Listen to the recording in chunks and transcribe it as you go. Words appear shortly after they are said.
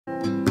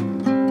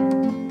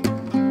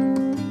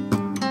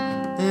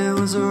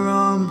was a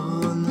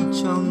rumble in the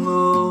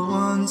jungle.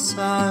 Once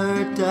I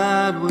heard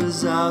Dad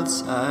was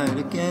outside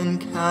again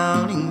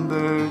counting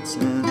birds,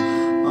 and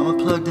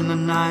Mama plugged in a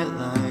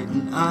nightlight,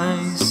 and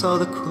I saw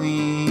the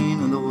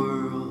queen of the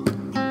world.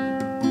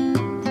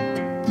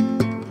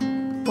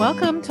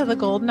 Welcome to the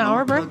Golden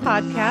Hour Birth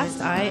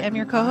Podcast. I am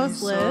your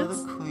co-host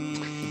Liz.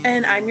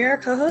 And I'm your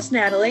co-host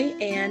Natalie,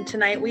 and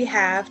tonight we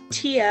have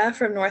Tia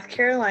from North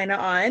Carolina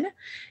on.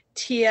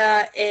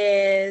 Tia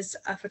is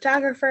a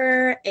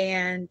photographer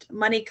and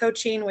money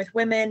coaching with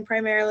women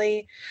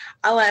primarily.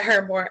 I'll let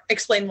her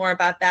explain more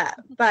about that.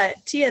 But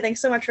Tia,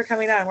 thanks so much for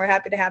coming on. We're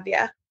happy to have you.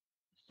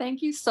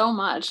 Thank you so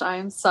much.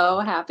 I'm so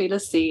happy to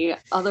see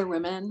other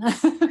women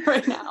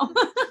right now.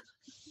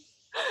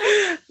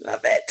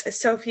 Love it.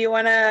 So if you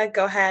want to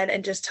go ahead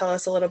and just tell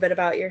us a little bit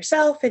about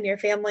yourself and your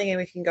family, and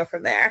we can go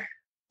from there.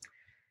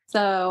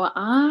 So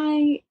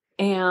I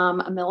am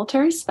a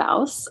military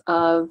spouse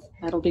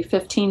it'll be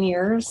 15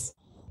 years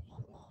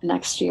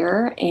next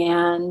year.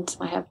 And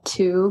I have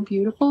two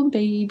beautiful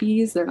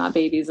babies. They're not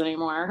babies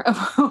anymore.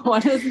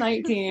 One is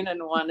 19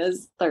 and one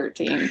is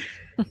 13.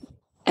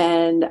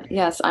 And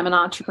yes, I'm an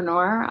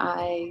entrepreneur.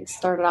 I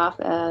started off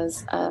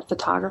as a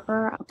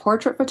photographer, a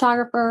portrait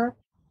photographer,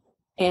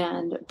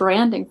 and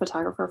branding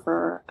photographer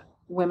for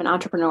women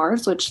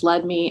entrepreneurs, which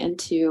led me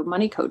into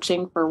money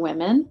coaching for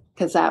women,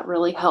 because that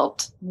really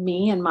helped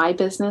me and my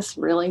business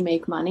really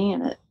make money.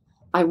 And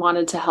I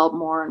wanted to help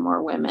more and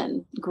more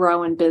women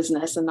grow in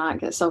business and not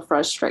get so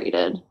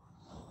frustrated.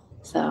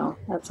 So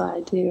that's what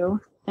I do.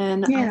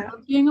 And I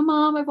love being a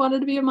mom. I've wanted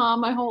to be a mom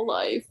my whole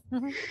life.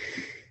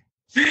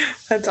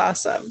 That's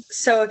awesome.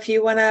 So if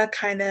you want to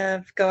kind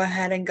of go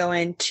ahead and go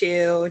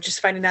into just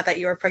finding out that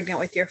you were pregnant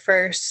with your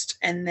first,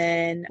 and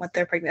then what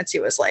their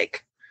pregnancy was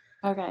like.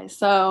 Okay.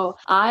 So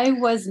I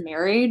was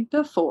married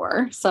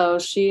before. So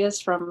she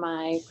is from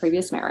my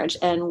previous marriage,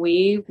 and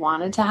we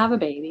wanted to have a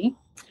baby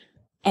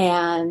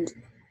and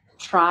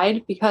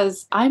tried,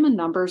 because I'm a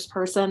numbers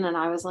person. And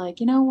I was like,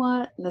 you know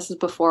what? And this is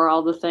before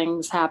all the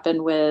things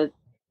happened with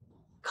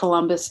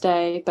Columbus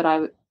Day.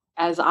 But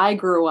as I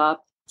grew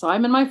up, so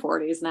I'm in my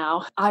 40s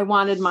now, I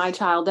wanted my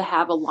child to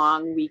have a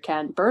long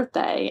weekend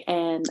birthday,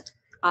 and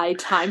I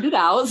timed it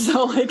out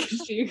so like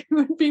she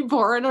would be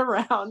born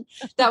around.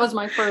 That was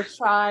my first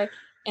try,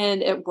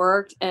 and it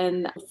worked.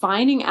 And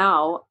finding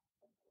out,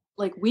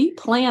 like, we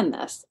planned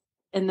this.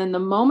 And then the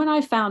moment I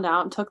found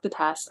out and took the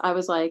test, I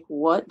was like,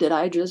 what did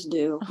I just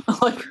do?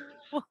 Like,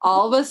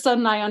 all of a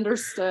sudden I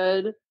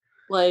understood,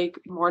 like,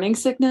 morning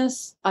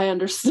sickness. I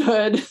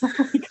understood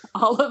like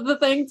all of the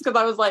things,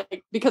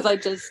 because I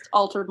just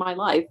altered my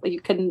life.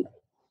 You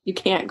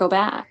can't go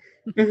back.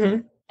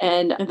 Mm-hmm.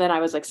 And then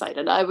I was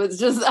excited. I was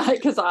just,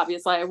 because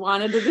obviously I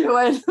wanted to do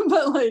it.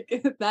 But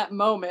like at that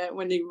moment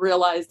when you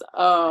realized,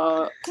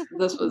 oh,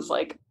 this was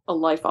like a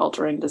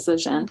life-altering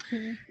decision.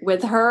 Mm-hmm.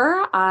 With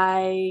her,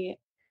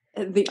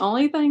 the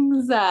only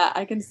things that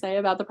I can say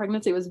about the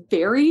pregnancy was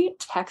very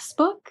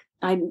textbook.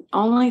 I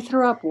only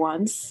threw up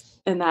once,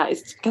 and that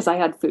is because I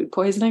had food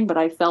poisoning, but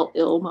I felt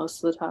ill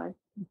most of the time.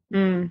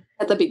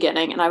 At the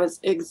beginning, and I was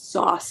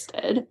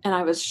exhausted, and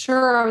I was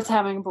sure I was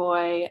having a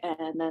boy,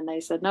 and then they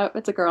said, no,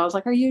 it's a girl. I was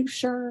like, are you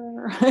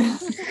sure?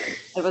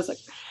 It was like,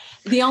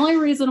 the only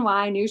reason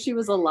why I knew she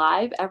was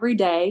alive, every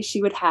day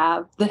she would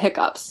have the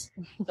hiccups.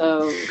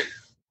 So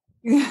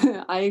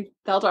I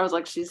felt her. I was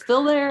like, she's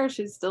still there.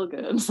 She's still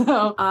good.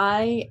 So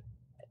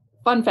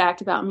fun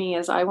fact about me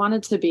is I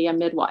wanted to be a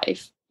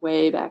midwife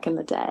way back in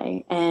the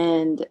day.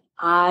 And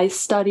I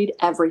studied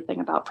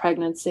everything about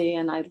pregnancy,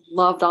 and I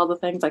loved all the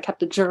things. I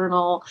kept a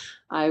journal.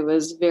 I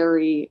was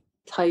very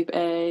type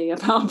A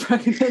about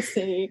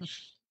pregnancy.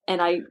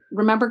 And I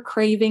remember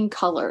craving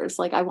colors.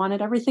 Like, I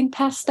wanted everything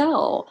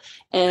pastel,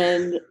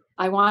 and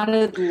I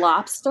wanted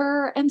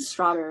lobster and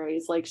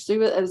strawberries. Like,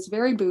 it was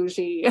very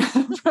bougie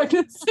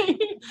pregnancy.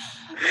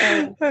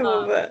 And, I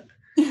love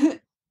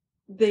it.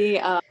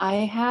 I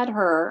had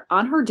her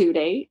on her due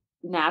date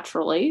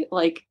naturally,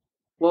 like,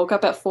 woke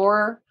up at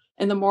 4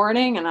 a.m,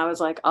 and I was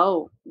like,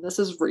 oh, this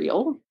is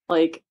real.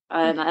 Like,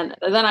 and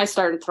then I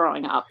started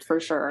throwing up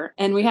for sure.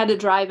 And we had to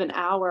drive an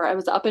hour. I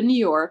was up in New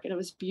York, and it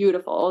was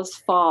beautiful. It was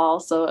fall.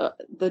 So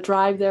the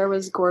drive there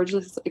was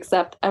gorgeous,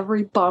 except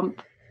every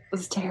bump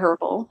was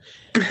terrible.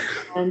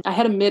 And I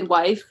had a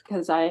midwife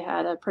because I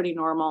had a pretty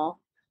normal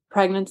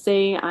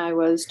pregnancy. I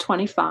was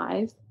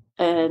 25.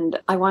 And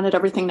I wanted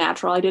everything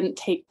natural. I didn't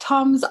take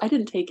Tums. I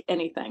didn't take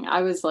anything.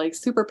 I was like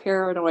super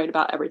paranoid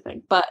about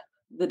everything. But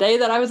the day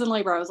that I was in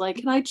labor, I was like,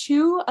 can I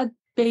chew a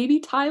baby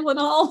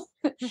Tylenol?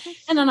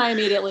 And then I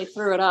immediately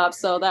threw it up.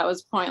 So that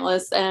was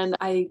pointless. And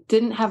I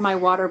didn't have my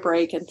water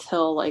break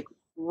until like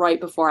right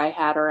before I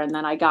had her. And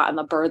then I got in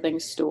the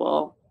birthing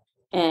stool.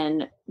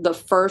 And the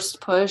first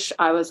push,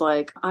 I was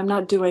like, I'm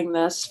not doing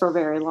this for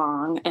very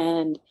long.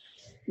 And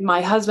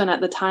my husband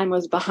at the time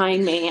was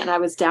behind me, and I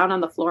was down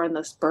on the floor in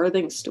this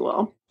birthing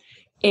stool.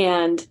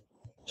 And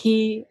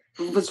he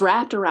was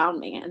wrapped around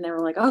me, and they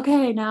were like,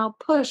 okay, now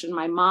push. And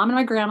my mom and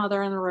my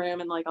grandmother in the room,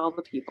 and like all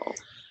the people.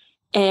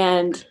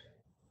 And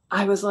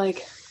I was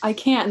like, I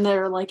can't. And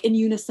they're like in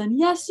unison,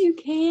 yes, you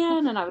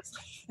can. And I was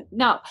like,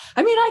 no,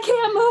 I mean, I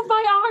can't move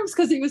my arms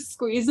because he was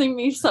squeezing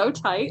me so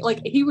tight.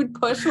 Like he would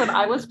push when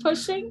I was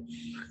pushing,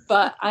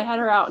 but I had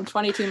her out in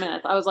 22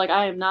 minutes. I was like,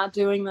 I am not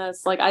doing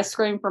this. Like I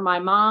screamed for my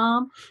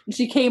mom and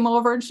she came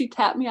over and she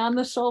tapped me on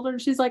the shoulder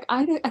and she's like,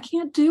 I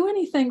can't do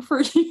anything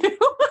for you.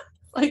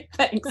 Like,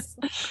 thanks.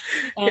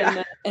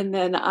 And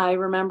then I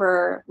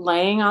remember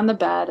laying on the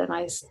bed and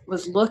I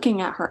was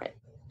looking at her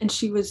and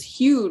she was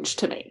huge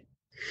to me.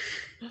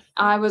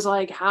 I was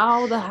like,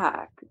 how the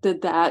heck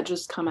did that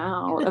just come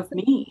out of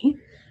me?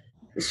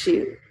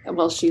 She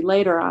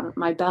laid her on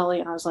my belly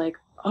and I was like,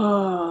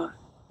 oh,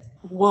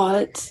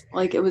 what?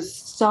 Like, it was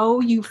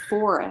so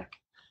euphoric.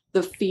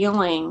 The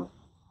feeling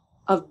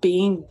of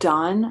being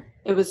done.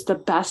 It was the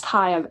best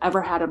high I've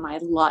ever had in my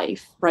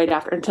life right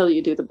after, until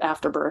you do the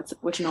afterbirth,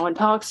 which no one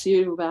talks to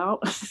you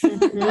about.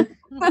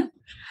 Mm-hmm.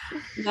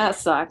 That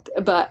sucked.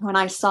 But when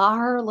I saw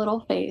her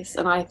little face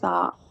and I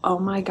thought, oh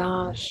my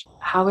gosh,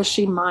 how is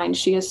she mine?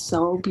 She is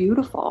so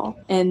beautiful.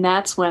 And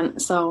that's when,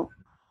 so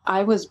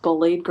I was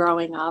bullied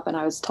growing up and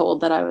I was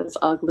told that I was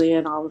ugly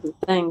and all of the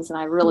things. And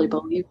I really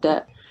believed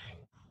it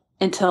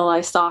until I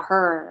saw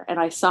her and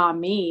I saw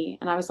me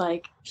and I was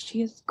like,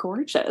 she is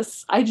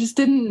gorgeous. I just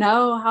didn't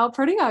know how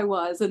pretty I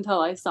was until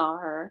I saw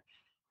her.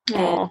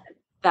 Aww. And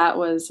that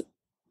was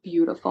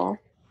beautiful.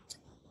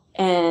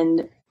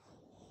 And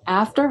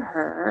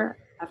after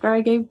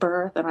I gave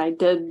birth and I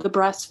did the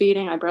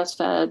breastfeeding, I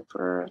breastfed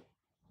for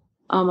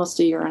almost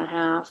a year and a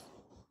half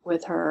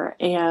with her.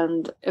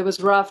 And it was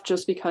rough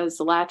just because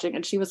the latching,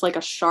 and she was like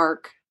a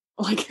shark.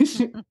 Like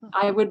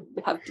I would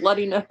have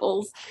bloody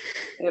nipples.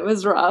 It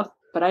was rough,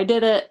 but I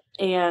did it.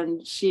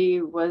 And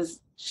she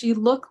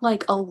looked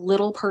like a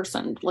little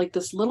person, like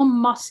this little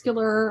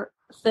muscular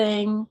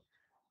thing.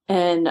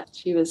 And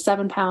she was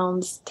 7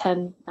 pounds,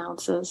 10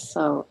 ounces.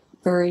 So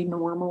very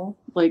normal,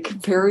 like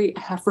very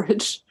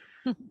average,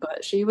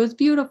 but she was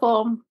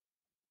beautiful.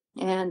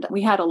 And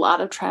we had a lot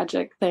of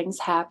tragic things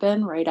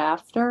happen right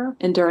after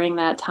and during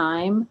that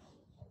time.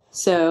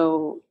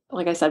 So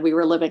like I said, we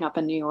were living up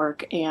in New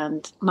York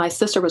and my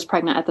sister was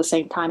pregnant at the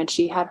same time and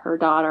she had her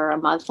daughter a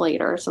month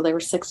later. So they were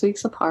 6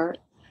 weeks apart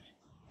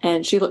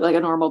and she looked like a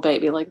normal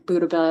baby, like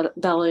Buddha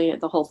belly,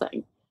 the whole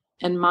thing.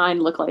 And mine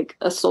looked like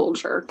a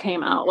soldier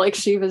came out. Like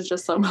she was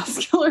just so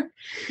muscular.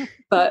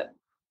 But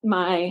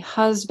my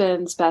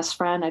husband's best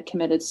friend had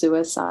committed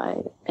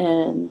suicide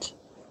and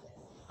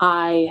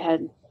I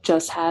had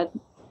just had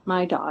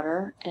my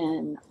daughter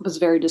and was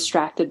very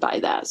distracted by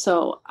that.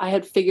 So I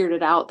had figured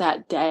it out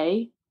that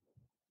day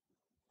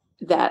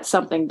that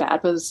something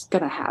bad was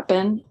going to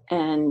happen.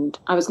 And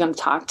I was going to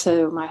talk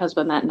to my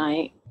husband that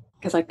night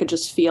because I could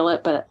just feel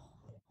it. But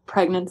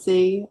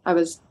pregnancy, I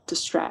was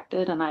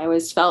distracted. And I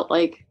always felt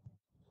like,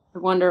 I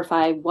wonder if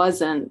I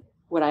wasn't,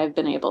 would I have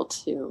been able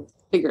to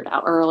figure it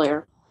out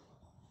earlier?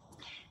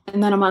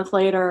 And then a month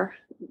later,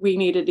 we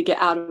needed to get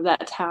out of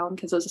that town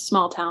because it was a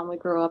small town we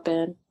grew up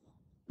in.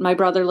 My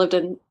brother lived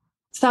in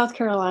South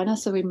Carolina,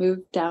 so we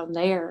moved down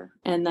there.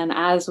 And then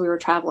as we were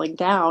traveling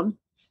down,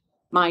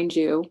 mind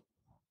you,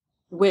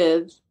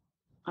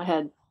 I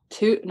had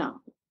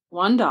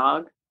one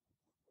dog,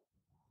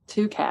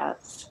 2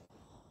 cats,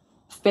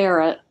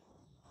 ferret,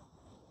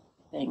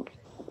 then.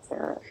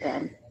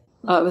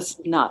 It was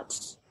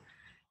nuts.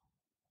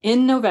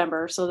 In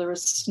November, so there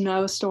was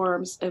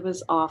snowstorms. It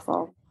was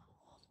awful.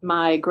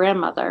 My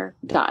grandmother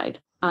died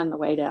on the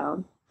way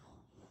down.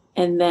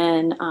 And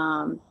then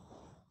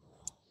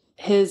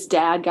his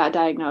dad got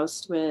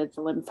diagnosed with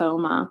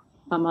lymphoma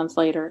a month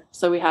later.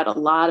 So we had a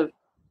lot of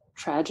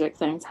tragic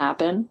things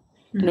happen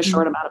in a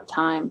short amount of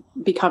time,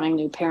 becoming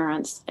new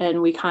parents.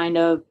 And we kind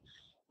of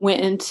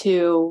went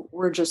into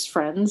we're just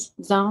friends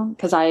zone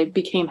because I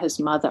became his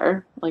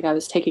mother. Like I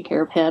was taking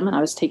care of him and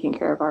I was taking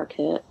care of our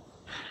kid.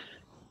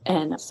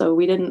 And so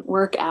we didn't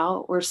work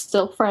out. We're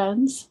still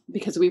friends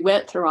because we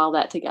went through all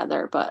that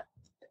together, but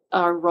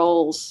our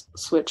roles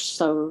switched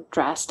so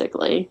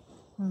drastically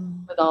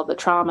with all the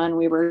trauma. And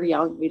we were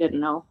young. We didn't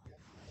know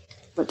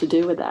what to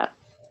do with that.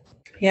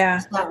 Yeah.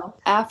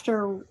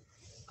 So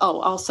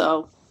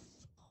also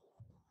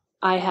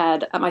I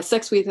had at my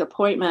 6-week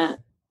appointment,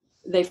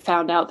 they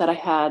found out that I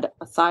had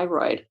a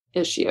thyroid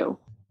issue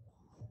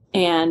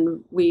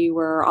and we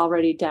were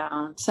already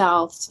down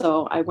south.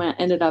 So I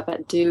ended up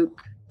at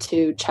Duke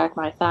to check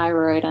my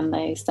thyroid and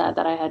they said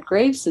that I had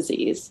Graves'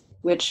 disease,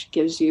 which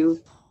gives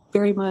you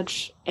very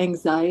much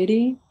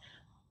anxiety.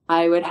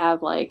 I would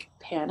have like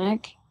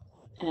panic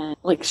and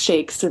like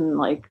shakes and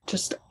like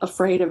just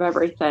afraid of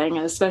everything.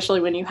 And especially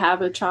when you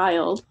have a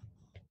child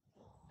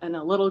and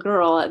a little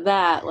girl at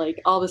that, like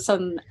all of a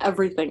sudden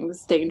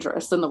everything's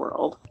dangerous in the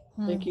world.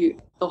 Like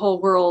the whole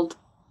world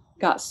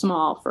got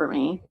small for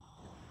me.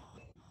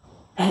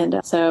 And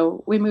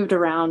so we moved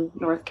around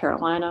North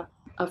Carolina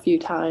a few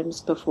times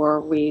before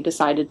we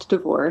decided to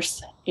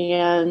divorce.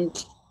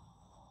 And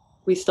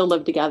we still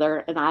lived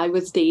together. And I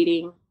was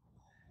dating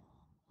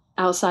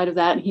outside of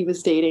that, and he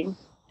was dating.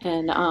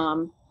 And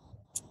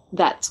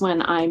that's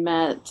when I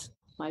met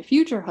my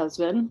future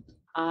husband.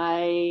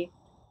 I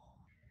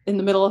in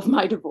the middle of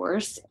my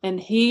divorce,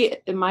 and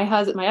my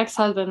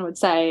ex-husband would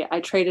say I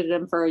traded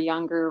him for a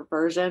younger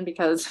version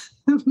because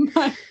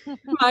my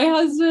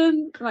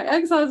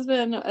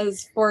ex-husband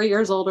is 4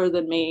 years older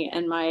than me,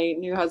 and my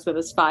new husband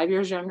is 5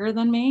 years younger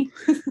than me.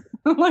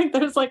 Like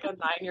there's like a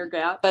 9-year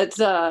gap, but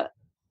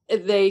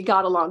they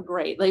got along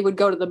great. They would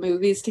go to the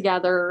movies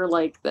together.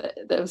 Like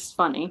that was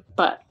funny,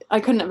 but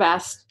I couldn't have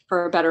asked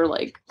for a better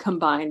like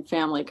combined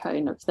family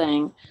kind of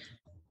thing.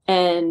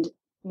 And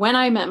when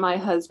I met my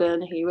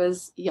husband, he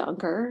was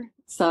younger.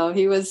 So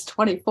he was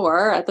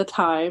 24 at the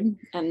time.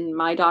 And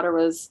my daughter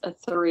was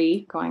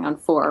 3 going on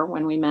 4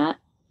 when we met.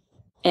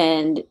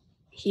 And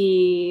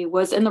he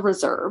was in the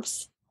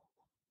reserves.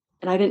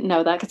 And I didn't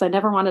know that because I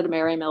never wanted to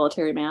marry a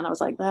military man. I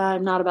was like,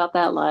 I'm not about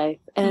that life.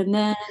 And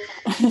then,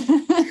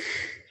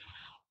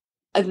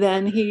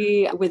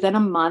 within a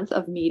month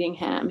of meeting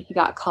him, he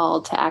got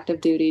called to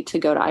active duty to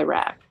go to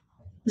Iraq.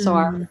 So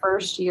our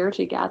first year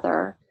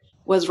together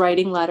was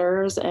writing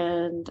letters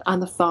and on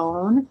the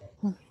phone,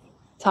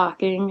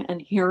 talking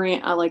and hearing,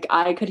 like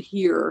I could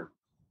hear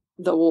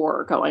the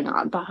war going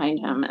on behind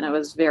him. And it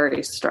was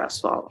very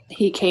stressful.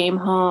 He came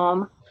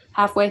home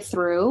halfway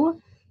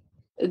through.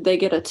 They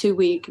get a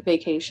 2-week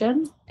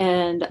vacation,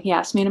 and he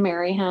asked me to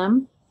marry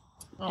him.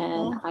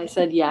 And I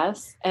said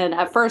yes. And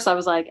at first I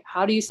was like,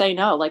 how do you say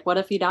no? Like, what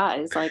if he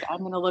dies? Like, I'm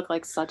going to look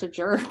like such a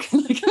jerk.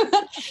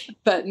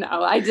 But no,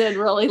 I did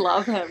really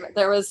love him.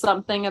 There was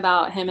something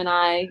about him and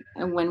I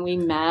when we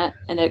met,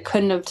 and it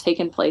couldn't have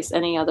taken place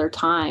any other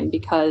time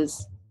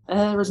because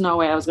there was no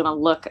way I was going to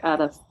look at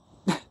a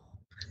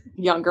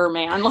younger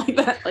man like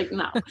that. Like,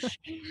 no.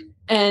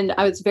 And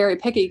I was very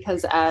picky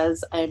because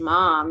as a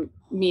mom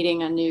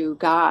meeting a new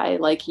guy,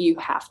 like you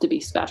have to be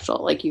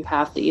special. Like you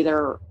have to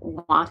either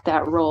want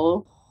that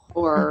role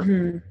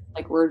or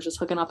like we're just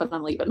hooking up and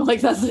I'm leaving.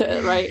 Like that's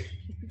it, right?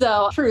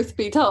 So truth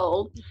be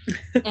told.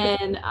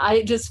 And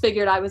I just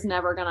figured I was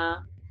never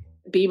gonna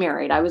be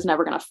married. I was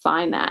never gonna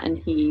find that. And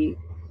he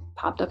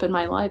popped up in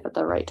my life at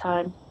the right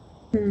time.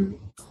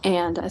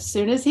 And as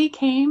soon as he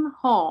came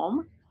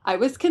home, I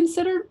was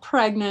considered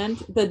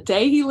pregnant the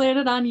day he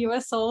landed on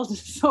U.S.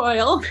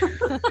 soil.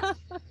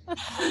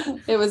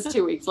 It was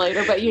 2 weeks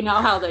later, but you know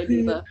how they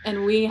do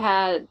and we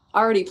had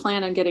already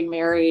planned on getting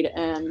married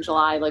in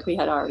July. Like we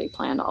had already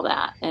planned all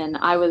that. And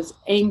I was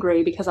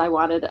angry because I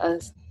wanted a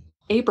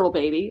April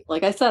baby.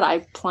 Like I said,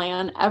 I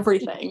plan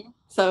everything.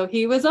 So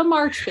he was a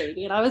March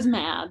baby and I was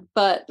mad,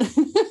 but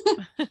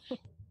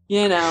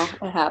you know,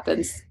 it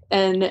happens.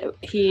 And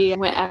he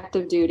went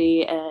active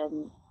duty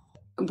and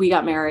we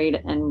got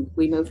married and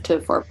we moved to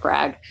Fort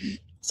Bragg.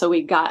 So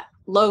we got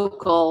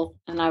local,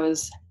 and I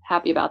was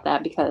happy about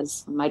that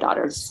because my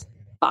daughter's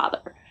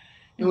father.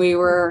 And we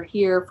were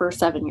here for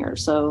 7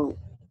 years. So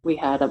we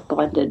had a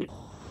blended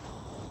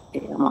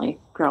family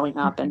growing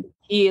up. And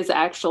he is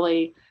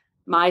actually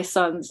my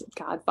son's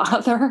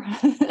godfather.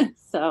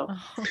 So,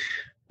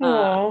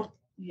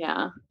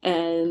 yeah.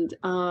 And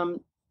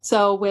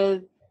so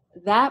with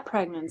that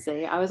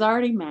pregnancy, I was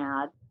already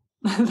mad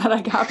that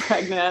I got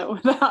pregnant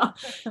without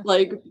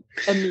like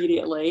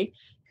immediately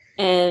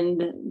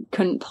and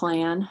couldn't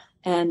plan.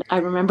 And I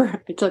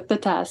remember I took the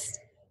test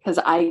because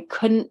I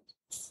couldn't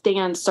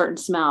stand certain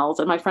smells.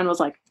 And my friend was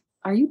like,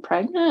 are you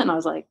pregnant? And I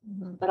was like,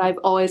 but I've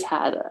always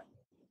had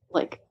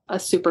a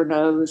super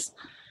nose.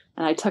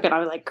 And I took it. I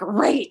was like,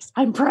 great,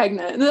 I'm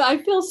pregnant. And I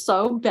feel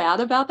so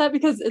bad about that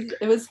because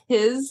it was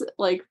his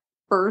like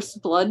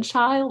first blood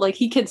child. Like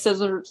he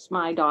considers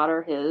my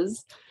daughter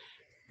his,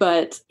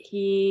 but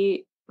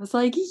he was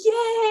like,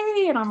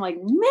 yay. And I'm like,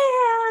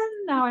 man,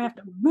 now I have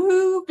to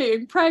move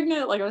being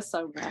pregnant. Like I was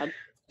so mad.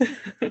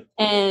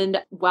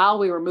 And while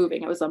we were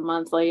moving, it was a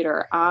month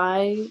later,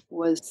 I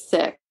was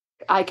sick.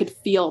 I could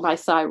feel my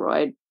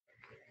thyroid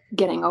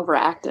getting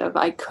overactive.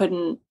 I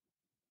couldn't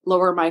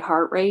lower my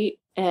heart rate.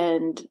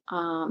 And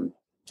I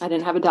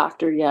didn't have a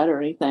doctor yet or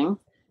anything.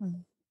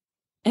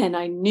 And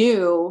I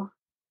knew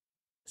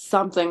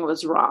something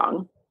was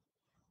wrong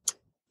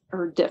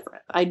or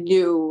different. I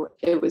knew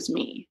it was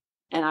me.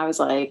 And I was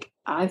like,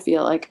 I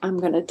feel like I'm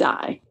going to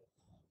die.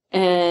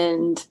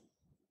 And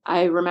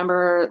I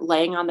remember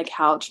laying on the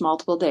couch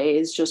multiple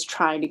days, just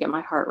trying to get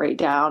my heart rate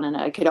down. And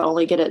I could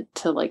only get it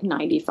to like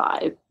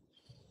 95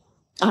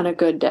 on a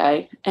good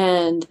day.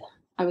 And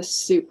I was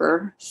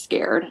super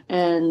scared.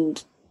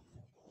 And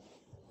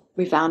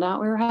we found out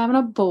we were having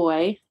a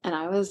boy, and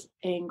I was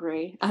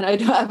angry. And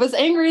I was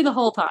angry the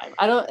whole time.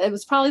 It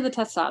was probably the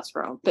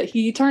testosterone, but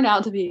he turned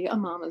out to be a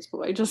mama's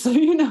boy, just so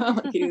you know.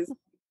 Like he's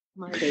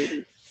my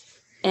baby.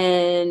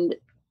 And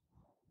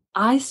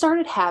I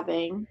started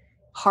having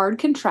hard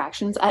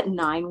contractions at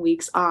 9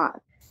 weeks on.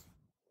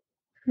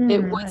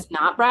 It was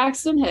not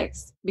Braxton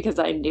Hicks because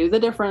I knew the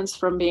difference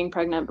from being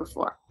pregnant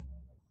before.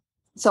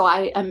 So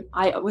I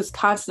was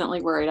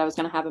constantly worried I was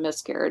going to have a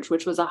miscarriage,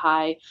 which was a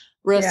high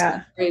risk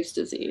of Graves'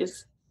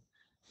 disease.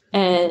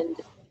 And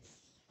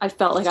I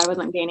felt like I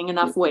wasn't gaining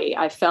enough weight.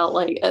 I felt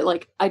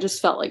like I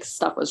just felt like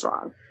stuff was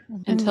wrong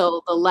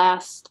until the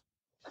last,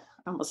 I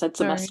almost said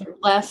semester,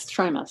 last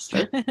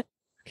trimester.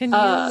 Can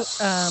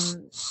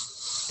you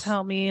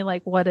tell me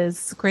like what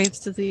is Graves'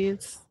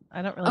 disease?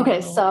 I don't really Okay,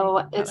 know so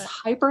anything about it's it.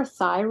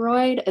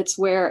 hyperthyroid. It's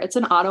where it's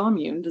an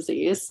autoimmune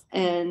disease,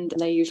 and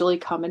they usually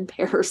come in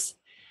pairs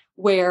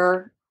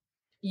where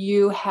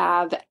you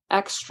have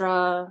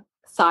extra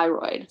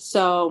thyroid.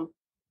 So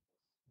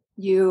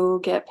you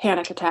get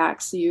panic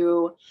attacks,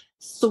 you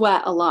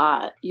sweat a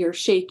lot, you're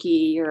shaky,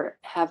 you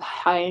have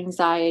high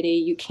anxiety,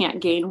 you can't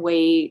gain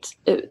weight.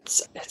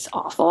 It's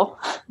awful.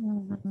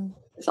 Mhm.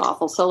 It's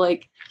awful. So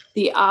like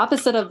the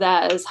opposite of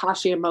that is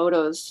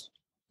Hashimoto's,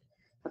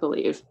 I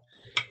believe.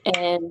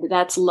 And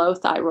that's low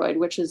thyroid,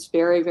 which is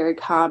very, very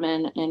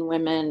common in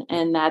women.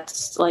 And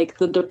that's like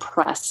the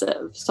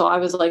depressive. So I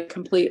was like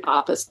complete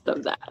opposite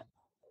of that.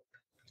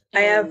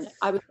 I And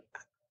have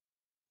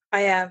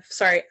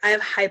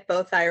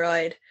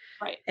hypothyroid.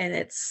 right. And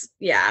it's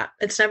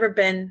never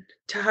been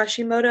to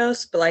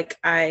Hashimoto's, but like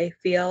I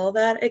feel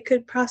that it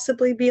could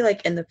possibly be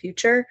like in the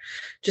future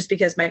just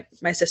because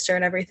my sister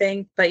and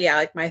everything. But yeah,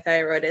 like my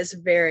thyroid is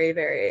very,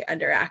 very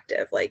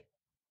underactive. Like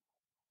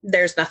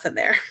there's nothing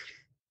there.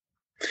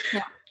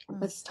 Yeah,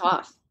 it's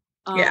tough.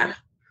 Yeah.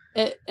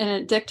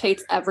 It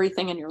dictates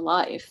everything in your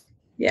life.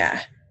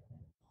 Yeah.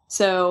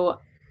 So,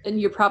 and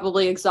you're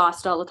probably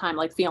exhausted all the time,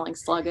 like feeling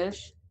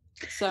sluggish.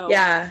 So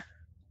Yeah.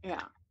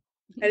 yeah.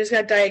 I just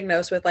got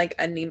diagnosed with like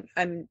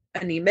I'm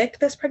anemic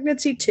this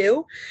pregnancy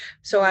too.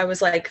 So I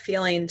was like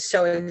feeling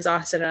so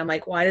exhausted and I'm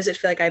like, why does it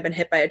feel like I've been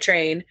hit by a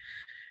train?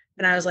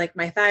 And I was like,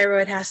 my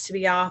thyroid has to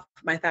be off.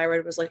 My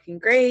thyroid was looking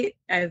great.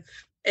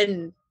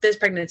 In this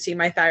pregnancy,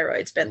 my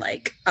thyroid's been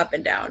like up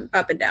and down,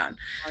 up and down.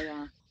 Oh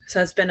yeah.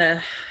 So it's been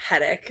a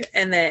headache.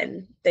 And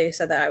then they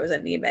said that I was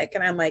anemic.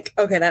 And I'm like,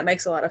 okay, that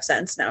makes a lot of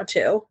sense now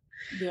too.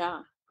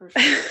 Yeah, for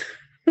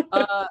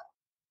sure.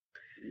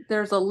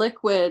 There's a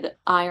liquid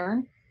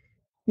iron.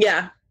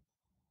 Yeah.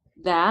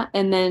 That,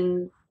 and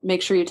then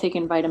make sure you're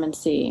taking vitamin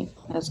C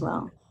as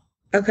well.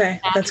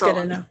 Okay. That's good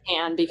to know.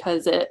 And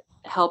because it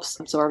helps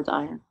absorb the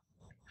iron.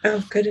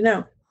 Oh, good to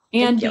know.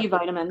 And Thank B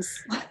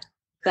vitamins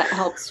that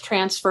helps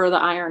transfer the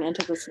iron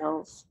into the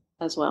cells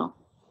as well.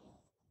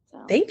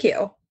 So, Thank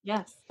you.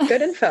 yes.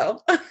 Good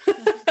info. I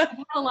have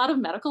a lot of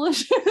medical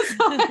issues.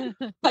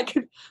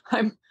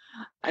 I'm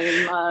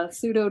a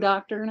pseudo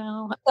doctor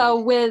now. So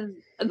with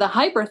the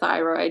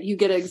hyperthyroid, you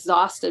get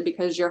exhausted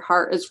because your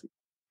heart is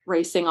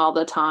racing all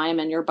the time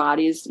and your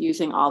body's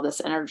using all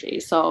this energy.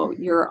 So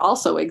you're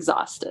also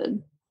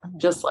exhausted,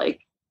 just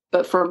like,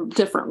 but for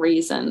different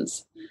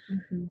reasons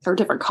or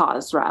different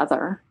cause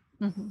rather.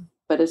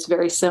 But it's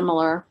very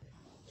similar.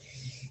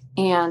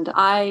 And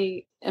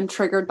I am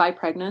triggered by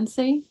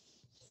pregnancy.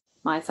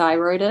 My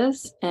thyroid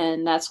is,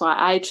 and that's why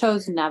I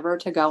chose never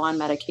to go on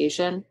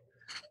medication,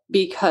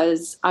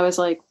 because I was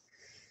like,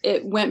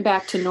 it went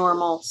back to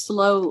normal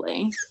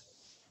slowly.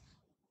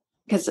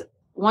 Because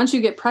once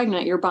you get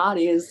pregnant, your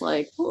body is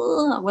like,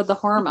 with the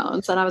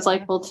hormones. And I was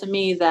like, well, to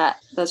me,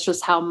 that's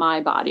just how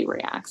my body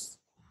reacts.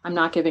 I'm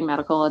not giving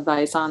medical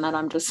advice on that.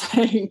 I'm just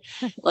saying,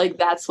 like,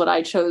 that's what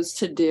I chose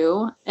to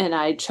do. And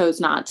I chose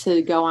not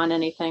to go on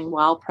anything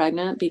while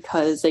pregnant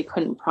because they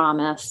couldn't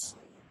promise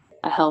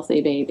a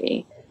healthy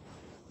baby.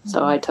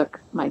 So I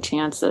took my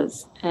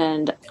chances.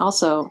 And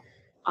also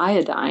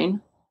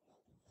iodine.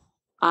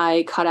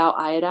 I cut out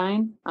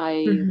iodine.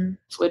 I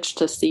switched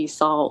to sea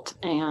salt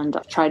and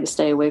tried to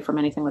stay away from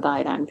anything with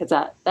iodine because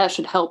that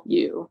should help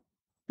you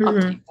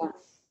uptake that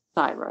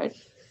thyroid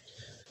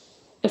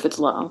if it's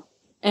low.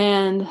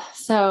 And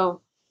so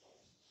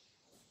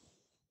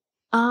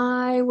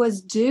I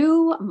was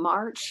due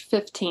March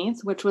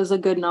 15th, which was a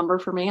good number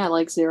for me. I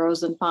like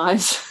zeros and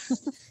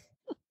fives.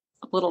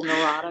 A little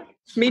neurotic.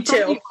 Me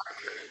too.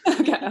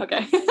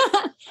 Okay.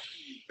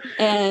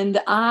 And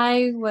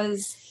I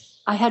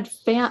had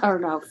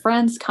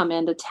friends come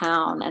into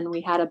town and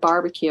we had a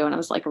barbecue and it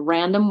was like a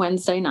random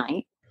Wednesday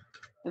night.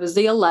 It was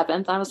the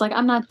 11th. I was like,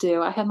 I'm not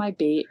due. I had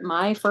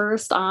my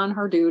first on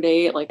her due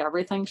date. Like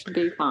everything should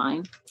be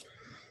fine.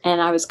 And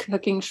I was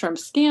cooking shrimp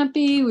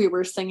scampi. We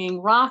were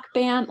singing rock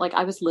band. Like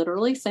I was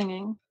literally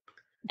singing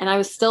and I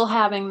was still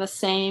having the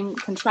same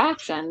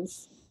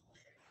contractions.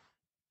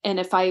 And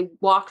if I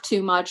walked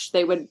too much,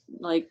 they would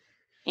like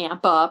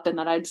amp up and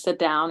then I'd sit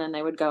down and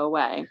they would go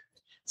away.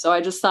 So I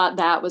just thought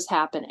that was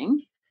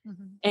happening.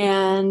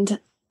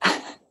 And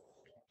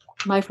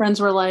my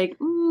friends were like,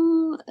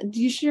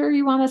 you sure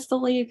you want us to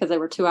leave? Because they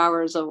were 2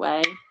 hours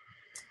away.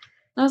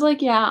 I was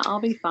like, yeah, I'll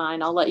be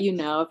fine. I'll let you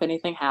know if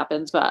anything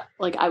happens. But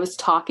like I was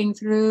talking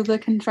through the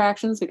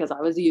contractions because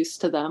I was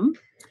used to them.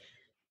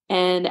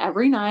 And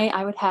every night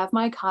I would have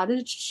my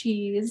cottage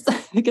cheese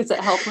because it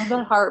helped with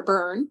the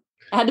heartburn.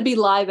 It had to be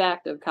live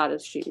active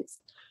cottage cheese.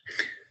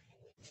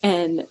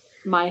 And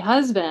my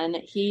husband,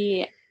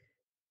 he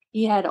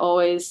had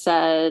always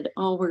said,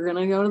 oh, we're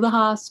going to go to the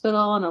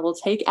hospital and it will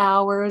take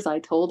hours. I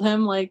told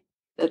him like,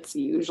 it's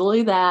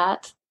usually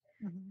that.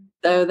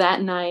 So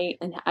that night,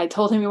 and I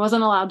told him he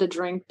wasn't allowed to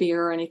drink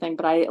beer or anything,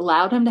 but I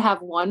allowed him to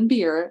have one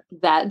beer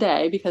that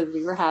day because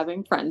we were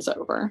having friends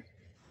over.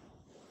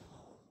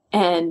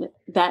 And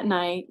that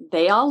night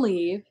they all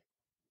leave.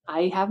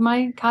 I have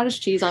my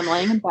cottage cheese. I'm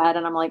laying in bed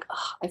and I'm like,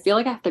 oh, I feel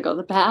like I have to go to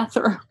the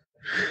bathroom.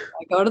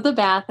 I go to the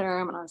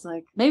bathroom and I was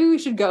like, maybe we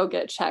should go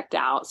get checked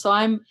out. So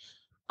I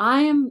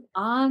am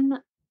on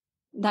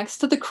next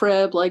to the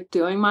crib, like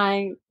doing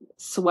my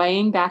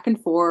swaying back and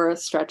forth,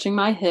 stretching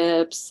my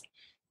hips,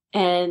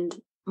 and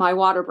my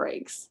water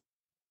breaks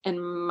and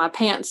my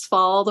pants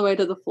fall all the way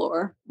to the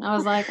floor. I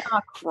was like, oh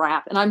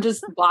crap. And I'm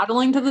just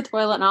waddling to the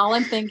toilet. And all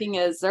I'm thinking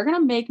is they're going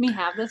to make me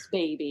have this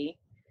baby.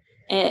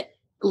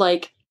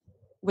 Like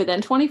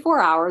within 24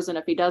 hours. And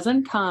if he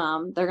doesn't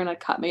come, they're going to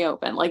cut me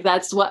open. Like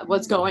that's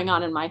what's going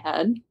on in my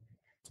head.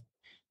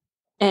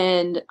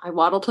 And I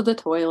waddle to the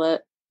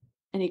toilet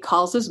and he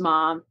calls his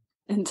mom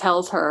and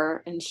tells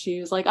her, and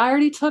she was like, I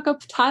already took a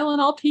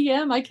Tylenol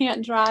PM. I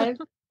can't drive.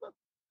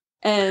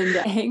 And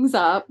hangs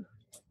up.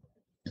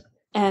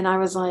 And I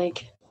was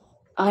like,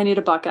 I need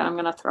a bucket. I'm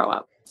going to throw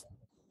up.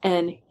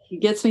 And he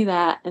gets me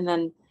that. And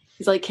then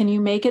he's like, can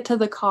you make it to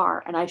the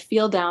car? And I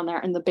feel down there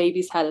and the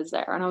baby's head is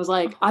there. And I was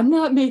like, I'm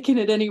not making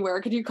it anywhere.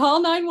 Could you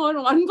call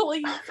 911,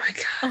 please? Oh my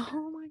God.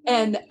 Oh my God.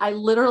 And I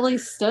literally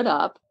stood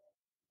up,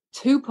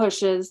 2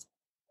 pushes,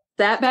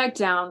 sat back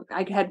down.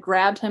 I had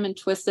grabbed him and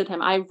twisted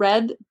him. I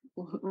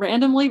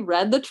randomly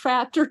read the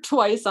chapter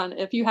twice on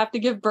if you have to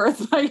give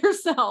birth by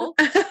yourself.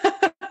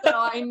 So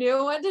I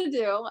knew what to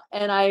do.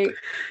 And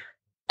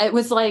it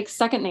was like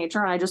second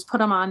nature. And I just put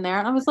him on there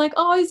and I was like,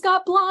 oh, he's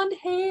got blonde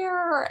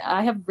hair.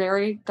 I have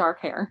very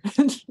dark hair.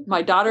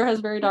 My daughter has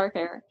very dark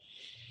hair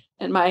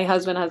and my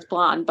husband has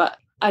blonde, but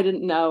I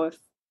didn't know if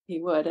he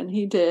would. And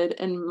he did.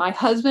 And my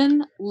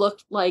husband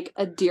looked like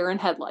a deer in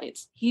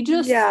headlights. He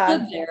just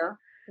stood there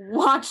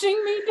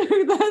watching me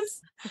do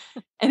this.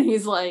 And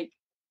he's like,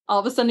 all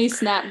of a sudden he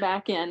snapped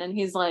back in and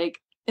he's like,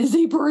 is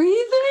he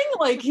breathing?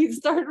 Like he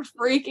started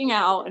freaking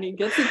out and he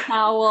gets a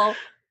towel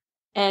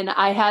and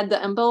I had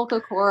the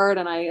umbilical cord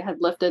and I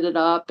had lifted it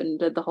up and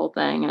did the whole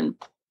thing. And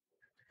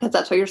because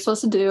that's what you're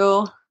supposed to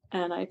do.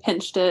 And I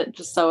pinched it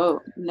just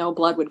so no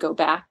blood would go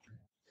back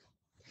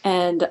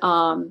and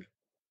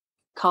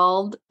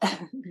called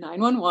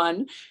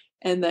 911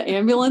 and the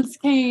ambulance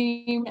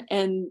came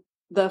and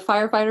the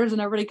firefighters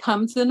and everybody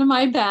comes into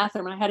my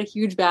bathroom. And I had a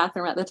huge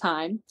bathroom at the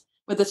time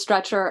with a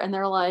stretcher and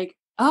they're like,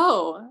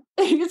 oh,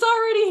 he's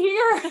already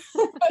here.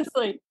 I was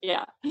like,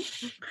 yeah.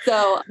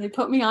 So they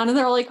put me on and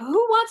they were like, who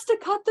wants to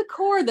cut the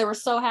cord? They were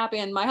so happy.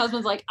 And my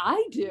husband's like,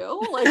 I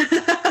do.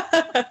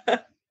 Like,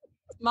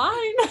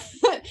 mine.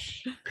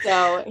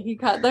 So he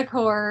cut the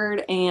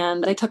cord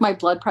and they took my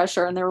blood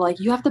pressure and they were like,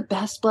 you have the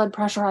best blood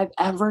pressure I've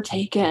ever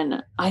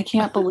taken. I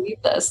can't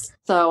believe this.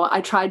 So I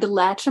tried to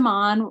latch him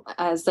on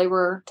as they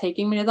were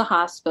taking me to the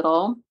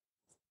hospital.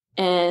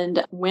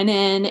 And went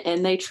in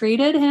and they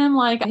treated him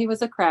like he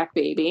was a crack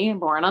baby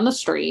born on the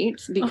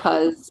street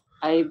because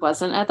I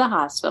wasn't at the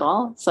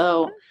hospital.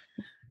 So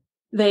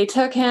they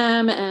took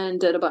him and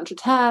did a bunch of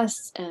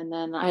tests. And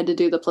then I had to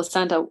do the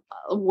placenta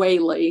way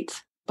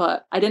late,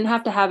 but I didn't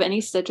have to have any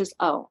stitches.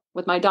 Oh,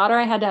 with my daughter,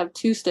 I had to have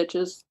 2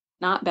 stitches.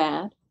 Not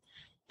bad.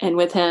 And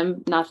with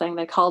him, nothing.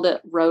 They called it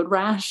road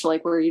rash,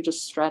 like where you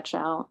just stretch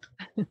out.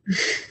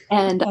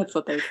 And that's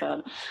what they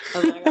said. I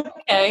was like,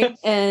 okay.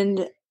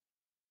 And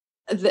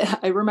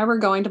I remember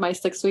going to my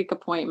 6-week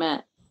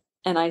appointment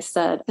and I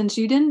said, since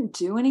you didn't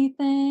do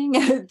anything,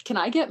 can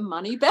I get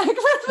money back for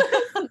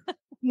this?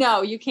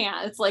 No, you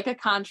can't. It's like a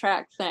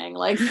contract thing.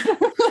 Like,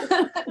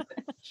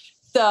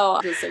 so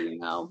just so you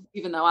know,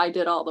 even though I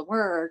did all the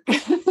work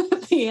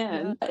at the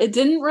end, it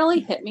didn't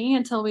really hit me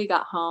until we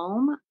got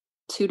home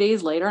 2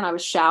 days later and I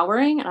was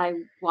showering and I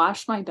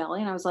washed my belly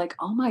and I was like,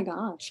 oh my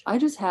gosh, I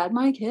just had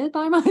my kid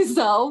by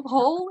myself.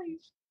 Holy,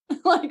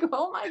 like,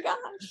 oh my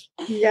gosh.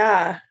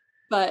 Yeah.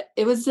 But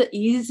it was the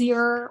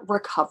easier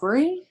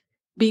recovery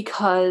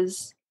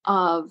because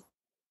I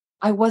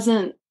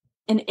wasn't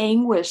in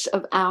anguish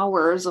of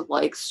hours of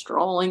like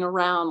strolling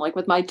around. Like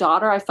with my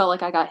daughter, I felt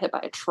like I got hit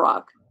by a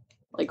truck,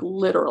 like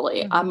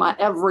literally.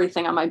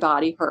 Everything on my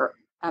body hurt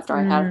after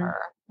I had her.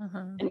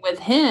 And with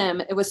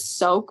him, it was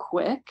so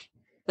quick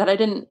that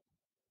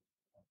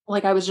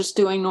I was just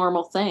doing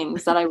normal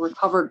things that I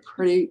recovered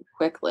pretty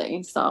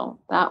quickly. So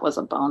that was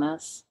a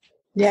bonus.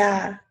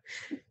 Yeah.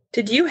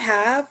 Did you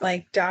have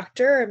like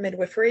doctor or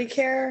midwifery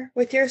care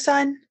with your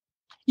son?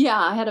 Yeah,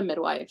 I had a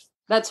midwife.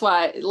 That's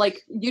why,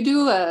 like, you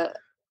do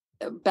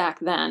back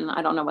then,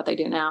 I don't know what they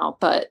do now,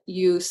 but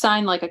you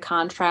sign like a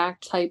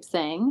contract type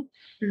thing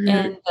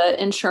and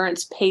the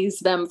insurance pays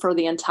them for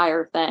the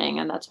entire thing.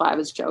 And that's why I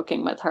was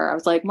joking with her. I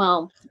was like,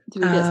 well,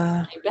 do we get some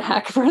money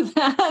back for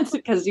that?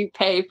 Because you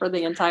pay for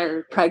the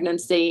entire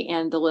pregnancy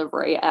and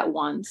delivery at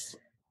once.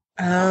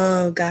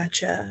 Oh,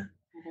 gotcha.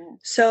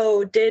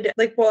 So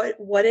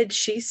what did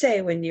she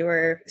say when you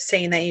were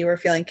saying that you were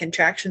feeling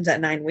contractions at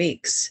 9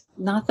 weeks?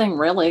 Nothing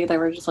really. They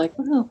were just like,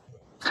 oh.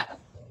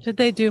 Did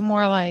they do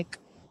more like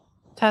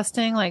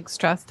testing, like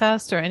stress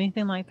test or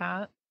anything like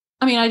that?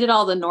 I mean, I did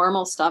all the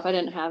normal stuff. I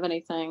didn't have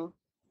anything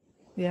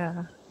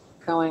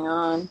going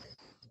on.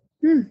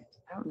 I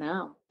don't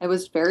know. It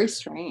was very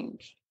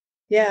strange.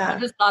 Yeah. I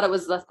just thought it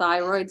was the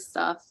thyroid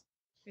stuff.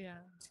 Yeah.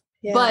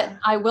 Yeah. But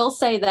I will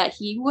say that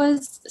he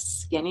was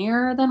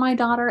skinnier than my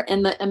daughter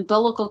and the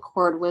umbilical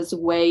cord was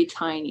way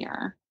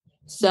tinier.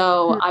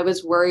 So I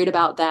was worried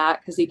about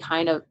that because he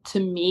kind of, to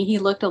me, he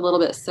looked a little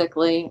bit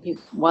sickly. He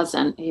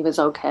wasn't, he was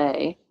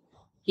okay.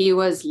 He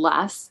was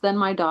less than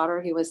my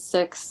daughter. He was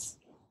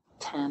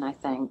 6'10", I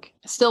think.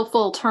 Still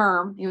full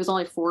term. He was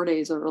only 4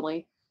 days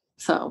early.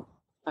 So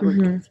I would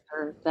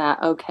consider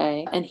that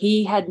okay. And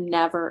he had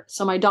never,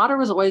 so my daughter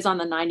was always on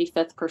the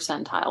 95th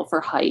percentile for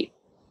height.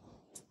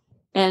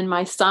 And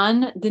my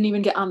son didn't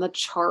even get on the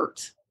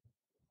chart,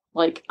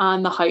 like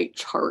on the height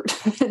chart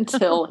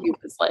until he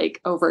was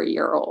like over a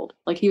year old.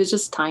 Like he was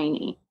just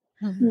tiny.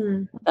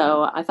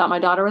 So I thought my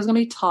daughter was going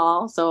to be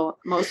tall. So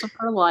most of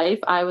her life,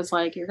 I was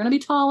like, you're going to be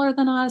taller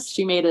than us.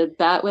 She made a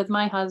bet with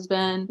my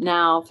husband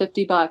now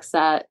 $50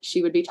 that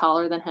she would be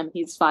taller than him.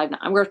 He's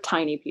 5'9". We're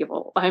tiny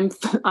people. I'm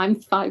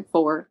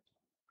 5'4".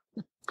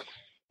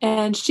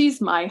 And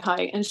she's my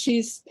height and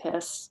she's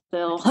pissed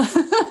still.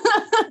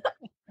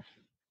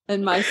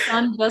 And my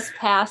son just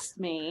passed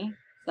me.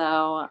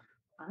 So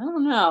I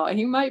don't know.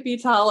 He might be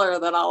taller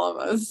than all of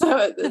us.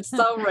 So it's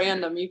so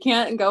random. You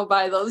can't go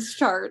by those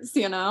charts,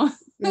 you know?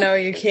 No,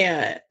 you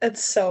can't.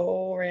 It's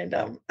so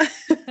random.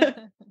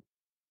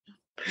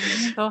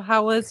 So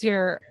how was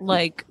your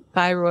like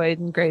thyroid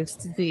and Graves'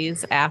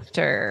 disease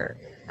after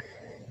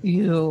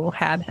you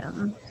had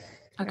him?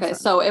 Okay,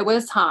 so it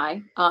was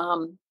high.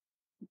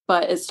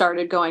 But it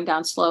started going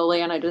down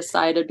slowly. And I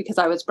decided, because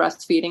I was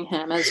breastfeeding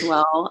him as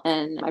well,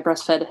 and I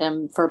breastfed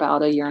him for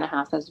about 1.5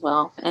 years as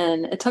well.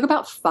 And it took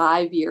about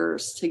 5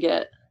 years to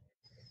get,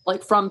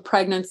 like from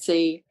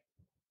pregnancy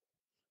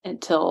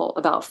until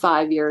about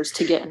 5 years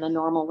to get in the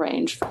normal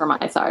range for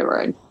my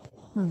thyroid.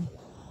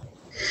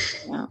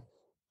 Yeah.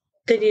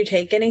 Did you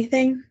take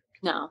anything?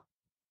 No.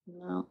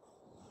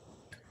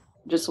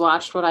 Just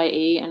watched what I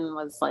ate and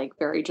was like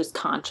very just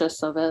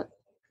conscious of it.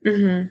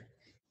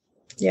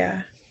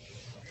 Yeah.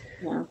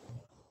 Yeah.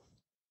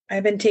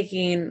 I've been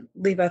taking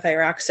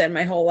levothyroxine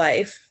my whole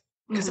life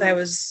because I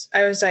was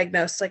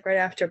diagnosed like right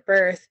after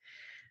birth,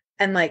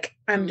 and like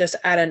I'm just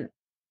at a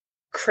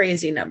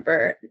crazy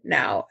number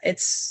now.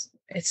 It's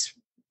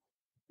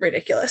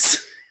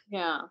ridiculous.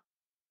 Yeah.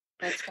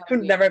 I've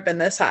never been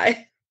this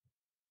high.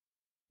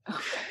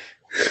 Okay.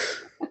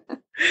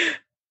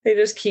 They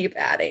just keep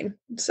adding.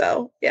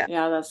 So yeah.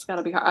 Yeah, that's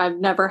gotta be hard. I've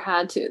never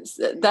had to.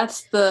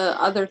 That's the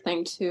other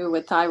thing too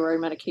with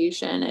thyroid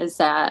medication, is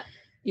that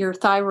your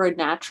thyroid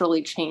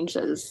naturally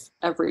changes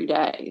every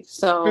day.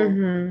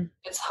 So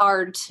it's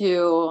hard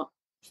to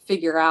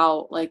figure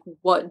out like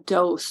what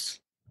dose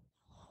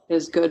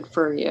is good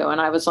for you.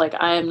 And I was like,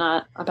 I am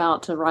not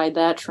about to ride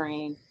that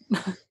train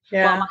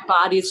while my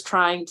body's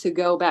trying to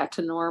go back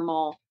to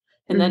normal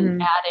and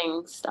then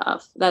adding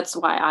stuff. That's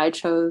why I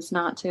chose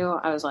not to.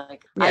 I was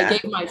like, I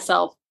gave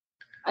myself,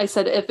 I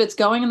said, if it's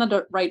going in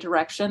the right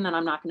direction, then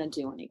I'm not going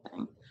to do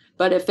anything.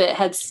 But if it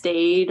had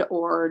stayed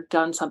or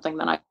done something,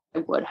 then I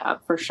would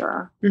have for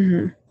sure.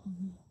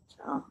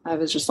 So I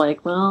was just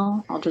like,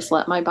 well, I'll just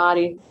let my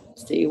body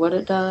see what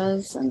it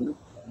does. And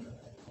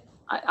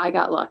I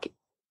got lucky.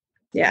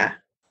 Yeah.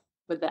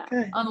 With that.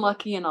 Good.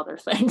 Unlucky in other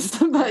things,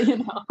 but you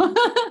know,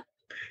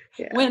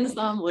 win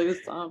some,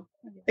 lose some.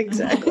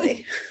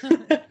 Exactly.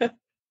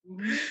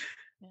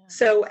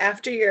 So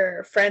after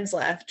your friends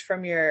left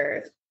from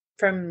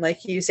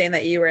like you saying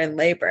that you were in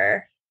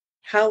labor,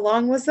 how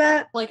long was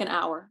that? Like an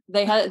hour.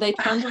 They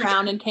turned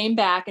around and came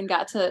back and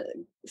got to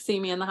see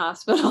me in the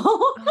hospital.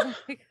 Oh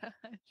my gosh.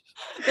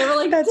 They were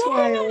like, that's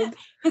wild.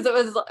 Because it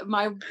was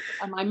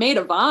my maid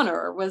of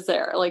honor was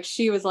there. Like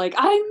she was like,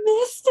 I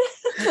missed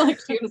it. Like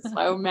she was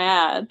so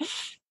mad.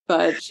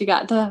 But she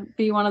got to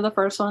be one of the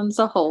first ones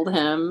to hold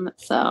him.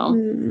 So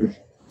it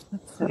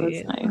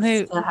was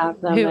nice to have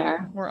them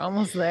there. We're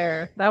almost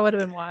there. That would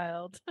have been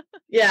wild.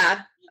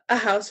 Yeah. A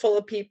house full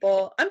of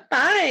people. I'm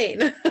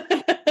fine.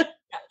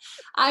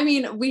 I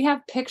mean, we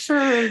have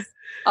pictures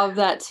of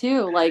that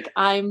too. Like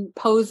I'm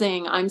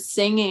posing, I'm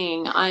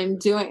singing, I'm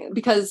doing,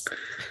 because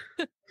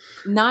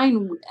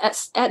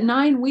at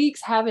 9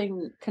 weeks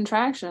having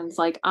contractions,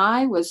 like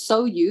I was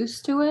so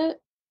used to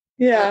it.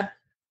 Yeah.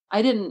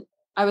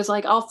 I was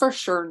like, I'll for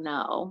sure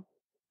know.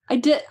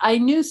 I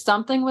knew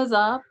something was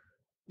up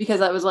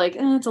because I was like,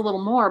 it's a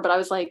little more, but I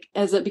was like,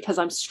 is it because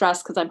I'm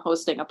stressed because I'm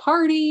hosting a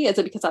party? Is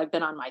it because I've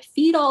been on my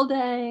feet all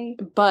day?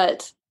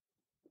 But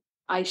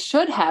I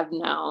should have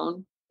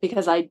known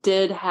because I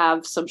did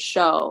have some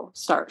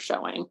start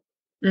showing.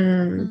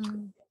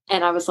 And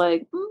I was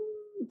like,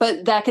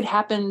 but that could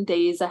happen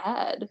days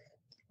ahead.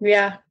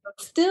 Yeah.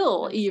 But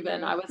still,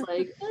 even I was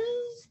like,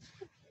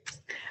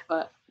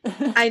 but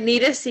I need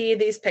to see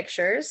these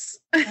pictures.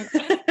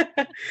 Okay.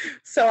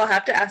 So I'll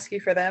have to ask you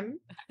for them.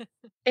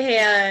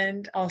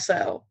 And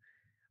also,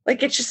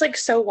 like, it's just like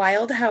so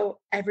wild how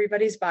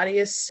everybody's body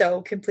is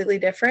so completely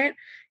different.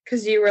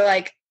 Because you were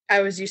like,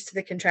 I was used to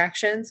the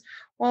contractions.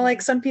 Well,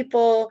 like some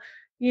people,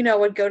 you know,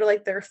 would go to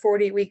like their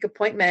 40-week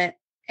appointment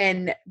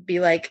and be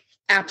like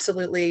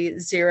absolutely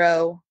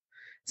 0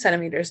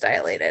 centimeters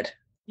dilated.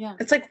 Yeah.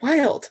 It's like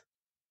wild.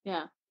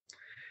 Yeah.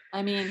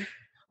 I mean,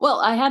 Well,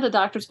 I had a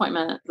doctor's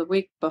appointment the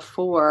week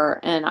before,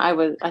 and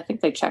I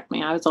think they checked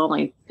me. I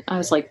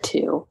was like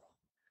 2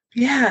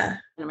 Yeah.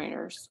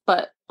 centimeters,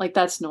 but like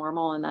that's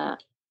normal in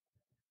that,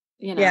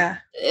 Yeah.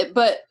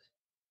 But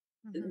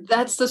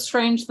that's the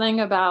strange thing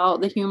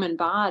about the human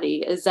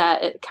body is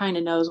that it kind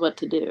of knows what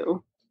to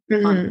do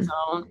on its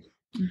own.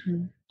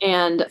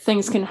 And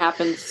things can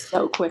happen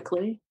so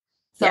quickly.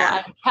 So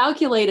I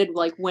calculated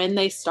like when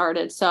they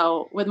started.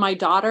 So with my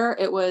daughter,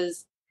 it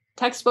was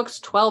textbooks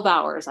 12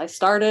 hours. I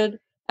started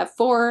at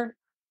 4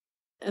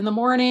 in the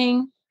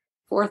morning,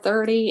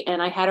 4:30,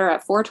 and I had her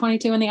at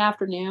 4:22 in the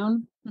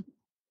afternoon.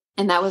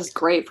 And that was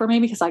great for me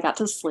because I got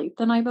to sleep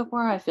the night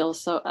before. I feel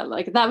so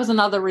like that was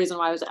another reason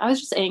why I was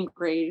just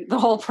angry the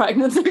whole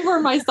pregnancy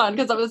for my son.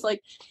 Cause I was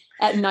like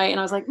at night and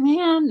I was like,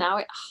 man,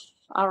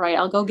 all right,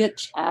 I'll go get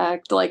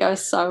checked. Like I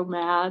was so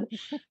mad,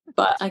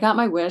 but I got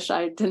my wish.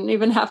 I didn't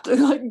even have to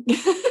like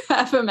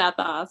have him at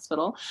the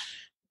hospital.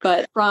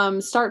 But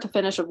from start to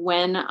finish of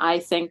when I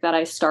think that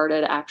I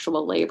started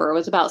actual labor, it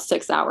was about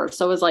 6 hours.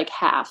 So it was like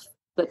half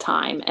the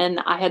time. And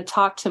I had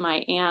talked to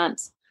my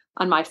aunt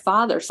on my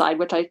father's side,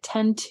 which I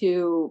tend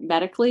to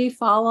medically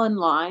fall in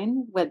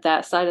line with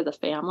that side of the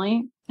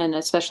family. And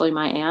especially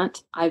my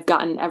aunt, I've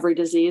gotten every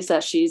disease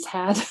that she's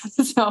had.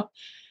 So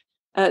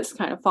it's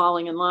kind of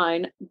falling in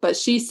line. But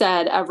she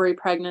said every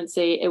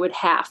pregnancy, it would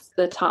half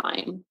the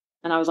time.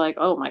 And I was like,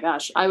 oh my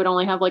gosh, I would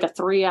only have like a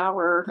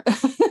 3-hour.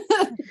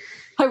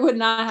 I would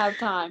not have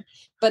time.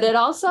 But it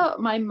also,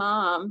 my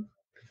mom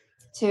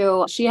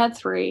too, she had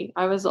 3.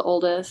 I was the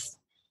oldest.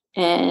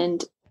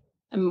 And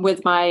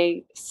with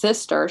my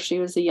sister, she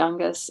was the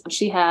youngest.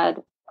 She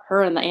had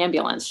her in the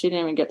ambulance. She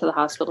didn't even get to the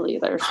hospital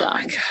either. So, oh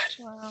my God.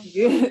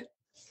 Wow.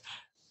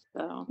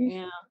 So,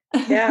 yeah.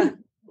 Yeah.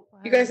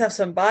 You guys have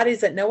some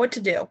bodies that know what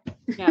to do.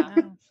 Yeah.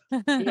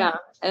 Yeah.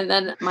 And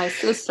then my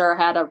sister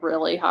had a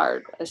really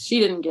hard, she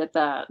didn't get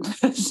that.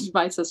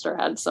 My sister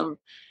had some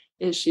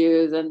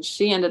issues and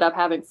she ended up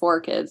having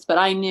 4 kids. But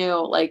I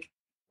knew like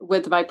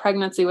with my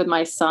pregnancy with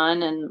my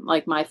son and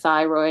like my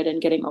thyroid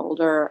and getting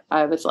older,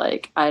 I was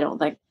like, I don't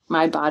think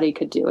my body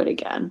could do it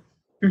again.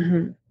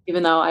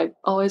 Even though I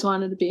always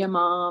wanted to be a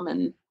mom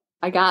and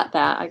I got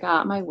that. I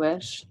got my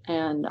wish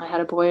and I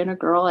had a boy and a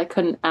girl. I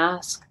couldn't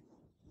ask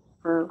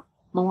for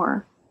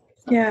more.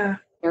 So Yeah.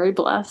 very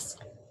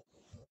blessed.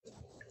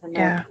 And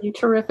they're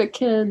terrific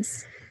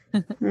kids.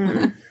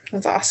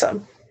 That's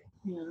awesome.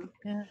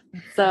 Yeah.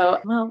 So,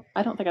 well,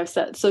 I don't think I've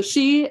said. So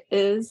she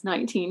is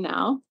 19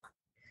 now.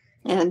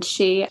 And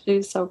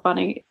she's so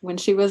funny. When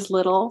she was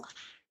little,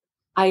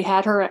 I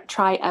had her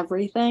try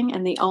everything.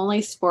 And the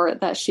only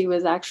sport that she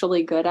was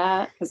actually good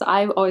at, because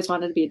I always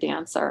wanted to be a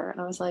dancer. And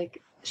I was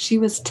like, she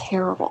was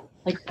terrible,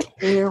 like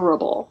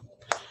terrible.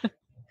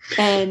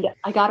 And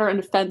I got her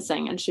into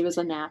fencing and she was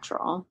a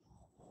natural.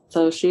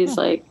 So she's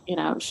like,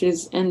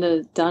 she's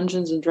into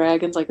Dungeons and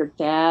Dragons like her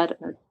dad,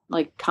 or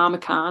like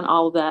Comic-Con,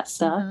 all of that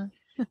stuff.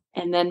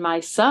 And then my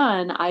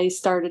son, I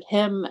started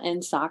him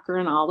in soccer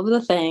and all of the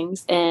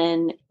things.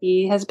 And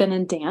he has been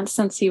in dance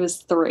since he was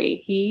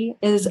 3. He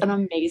is an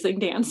amazing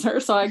dancer.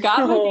 So I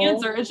got him a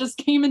dancer. It just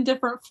came in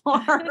different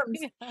forms.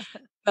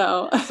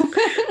 So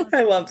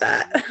I love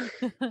that.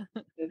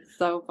 It's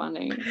so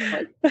funny.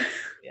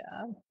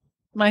 Yeah.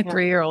 My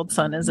 3-year-old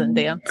son is in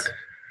dance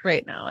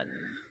right now. And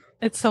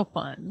it's so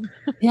fun.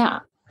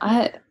 Yeah.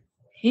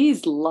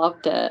 He's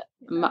loved it.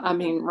 I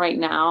mean, right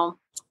now,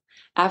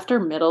 after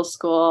middle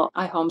school,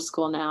 I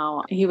homeschool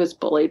now. He was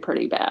bullied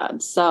pretty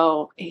bad.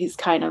 So he's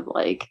kind of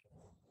like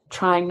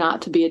trying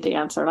not to be a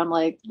dancer. And I'm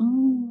like,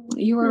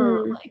 you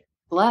were like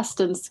blessed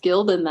and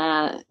skilled in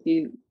that.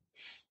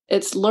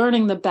 It's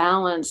learning the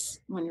balance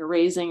when you're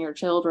raising your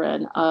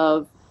children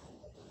of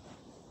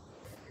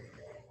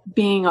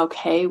being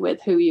okay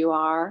with who you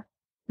are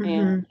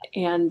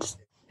and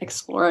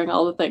exploring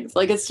all the things.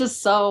 Like, it's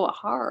just so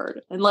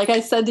hard. And like I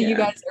said to you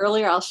guys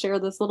earlier, I'll share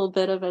this little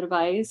bit of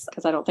advice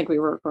because I don't think we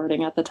were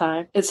recording at the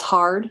time. It's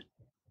hard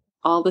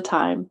all the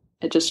time.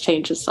 It just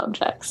changes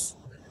subjects.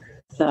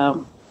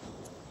 So,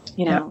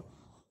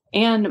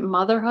 and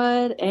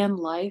motherhood and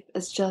life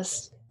is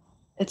just,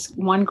 it's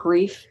one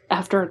grief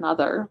after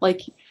another.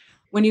 Like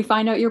when you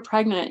find out you're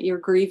pregnant, you're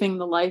grieving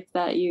the life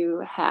that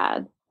you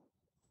had.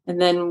 And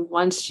then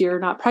once you're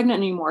not pregnant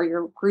anymore,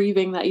 you're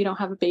grieving that you don't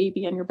have a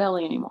baby in your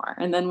belly anymore.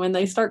 And then when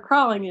they start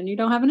crawling and you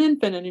don't have an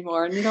infant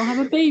anymore and you don't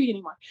have a baby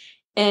anymore.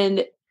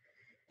 And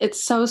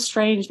it's so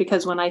strange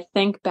because when I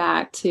think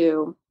back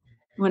to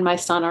when my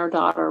son or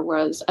daughter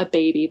was a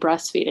baby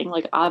breastfeeding,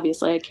 like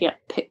obviously I can't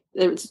pick,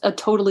 it's a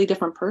totally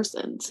different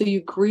person. So you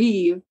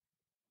grieve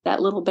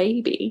that little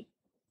baby.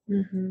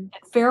 And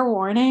fair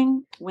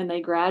warning, when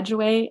they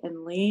graduate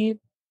and leave,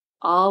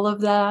 all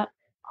of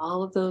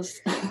those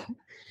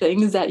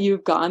things that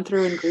you've gone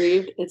through and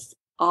grieved, it's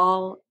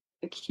all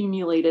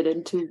accumulated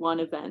into one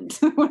event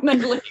when they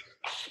leave.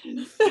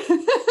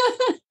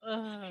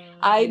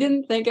 I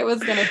didn't think it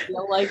was going to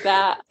feel like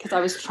that because I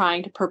was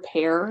trying to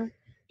prepare.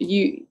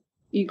 You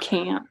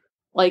can't.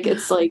 Like,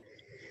 it's like,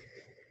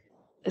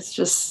 it's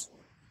just,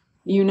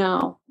 what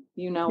it's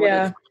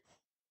like.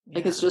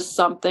 Like it's just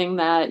something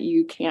that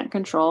you can't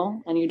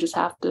control, and you just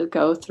have to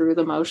go through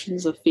the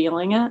motions of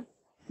feeling it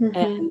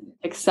and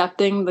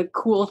accepting the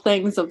cool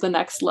things of the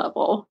next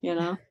level, you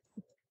know?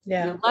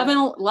 Yeah.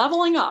 You're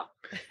leveling up.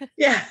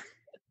 Yeah.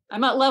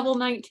 I'm at level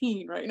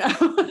 19 right now.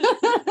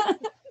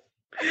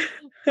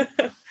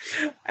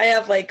 I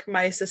have like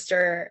my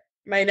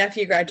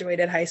nephew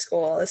graduated high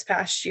school this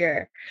past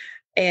year,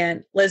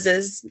 and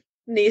Liz's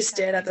niece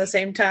did at the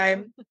same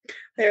time.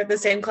 They're in the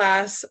same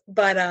class,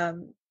 but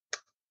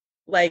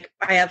like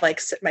I have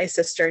like my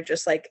sister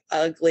just like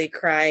ugly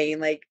crying,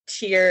 like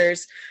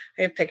tears.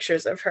 I have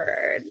pictures of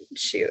her, and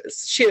she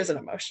was an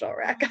emotional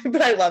wreck,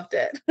 but I loved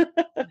it.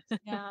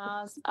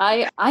 Yes.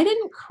 I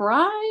didn't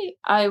cry.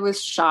 I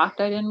was shocked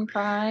I didn't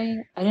cry.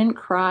 I didn't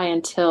cry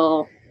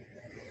until,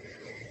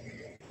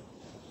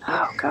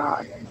 oh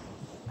God,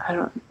 I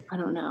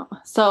don't know.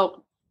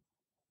 So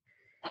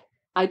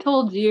I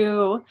told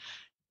you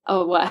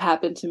what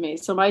happened to me.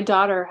 So my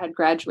daughter had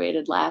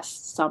graduated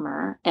last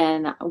summer,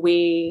 and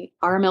we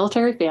are a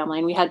military family,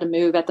 and we had to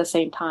move at the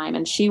same time.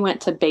 And she went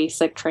to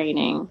basic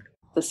training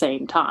the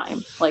same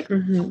time. Like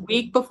a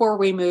week before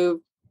we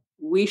moved,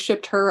 we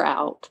shipped her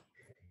out.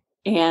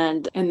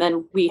 And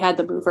then we had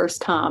the movers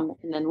come,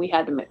 and then we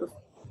had to move.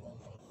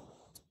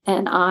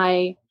 And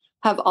I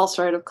have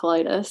ulcerative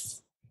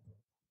colitis,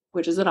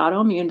 which is an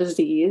autoimmune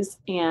disease.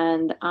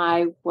 And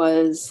I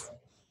was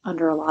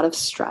under a lot of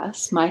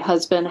stress. My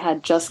husband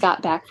had just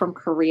got back from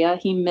Korea.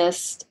 He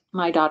missed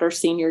my daughter's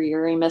senior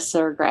year. He missed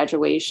her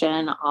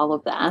graduation, all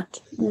of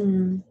that.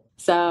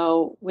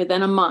 So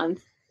within a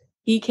month,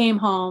 he came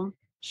home,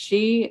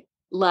 she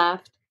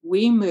left,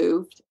 we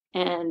moved,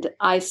 and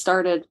I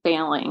started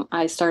failing.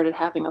 I started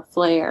having a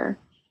flare,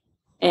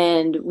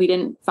 and we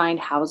didn't find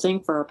housing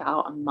for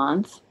about a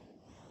month.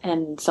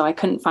 And so I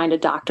couldn't find a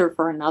doctor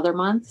for another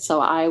month. So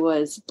I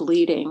was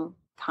bleeding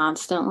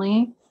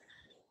constantly,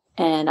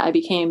 and I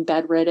became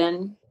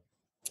bedridden.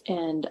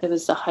 And it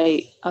was the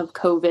height of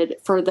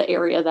COVID for the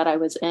area that I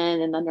was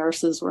in. And the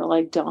nurses were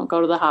like, don't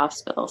go to the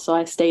hospital. So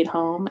I stayed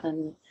home,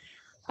 and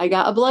I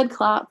got a blood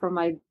clot from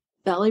my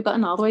belly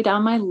button all the way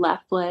down my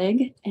left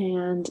leg,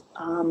 and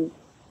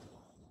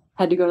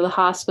had to go to the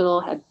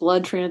hospital, had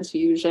blood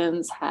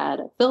transfusions, had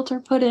a filter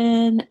put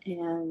in,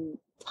 and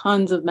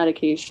tons of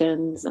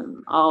medications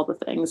and all the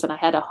things. And I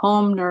had a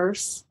home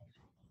nurse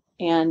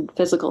and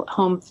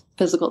home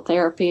physical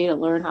therapy to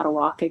learn how to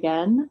walk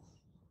again.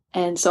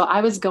 And so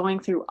I was going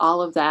through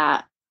all of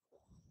that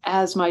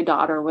as my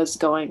daughter was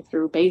going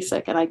through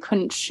basic, and I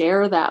couldn't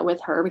share that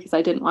with her because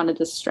I didn't want to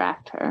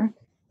distract her.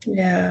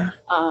 Yeah.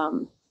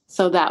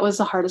 So that was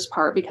the hardest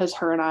part, because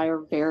her and I are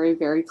very,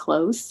 very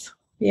close.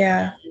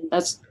 Yeah.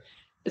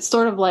 It's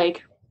sort of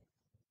like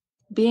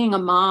being a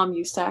mom,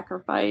 you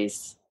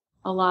sacrifice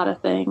a lot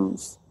of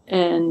things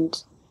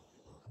and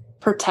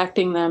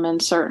protecting them in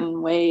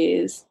certain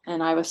ways.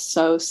 And I was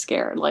so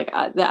scared. Like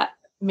that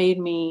made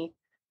me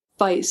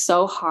fight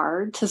so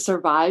hard to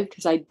survive,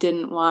 because I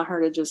didn't want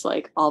her to just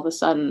like all of a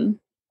sudden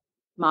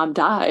mom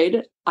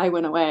died, I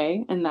went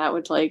away, and that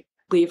would like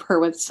leave her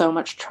with so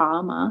much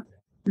trauma.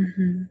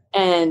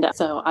 And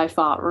so I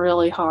fought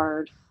really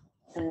hard,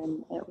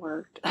 and it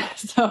worked.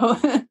 So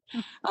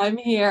I'm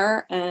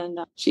here, and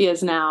she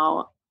has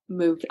now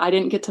moved. I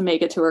didn't get to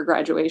make it to her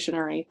graduation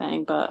or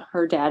anything, but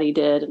her daddy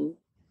did, and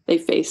they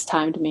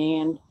FaceTimed me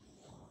and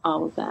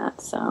all of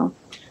that. So,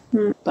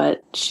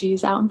 but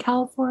she's out in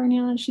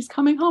California, and she's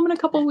coming home in a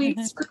couple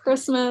weeks for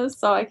Christmas.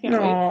 So I can't wait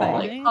to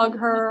like hug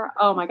her.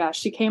 Oh my gosh.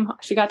 She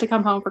got to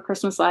come home for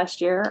Christmas last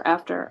year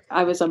after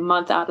I was a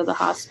month out of the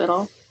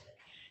hospital.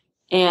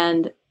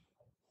 And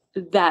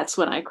that's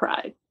when I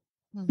cried.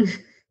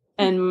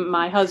 And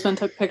my husband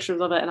took pictures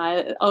of it, and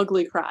I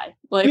ugly cry.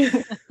 Like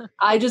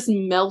I just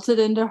melted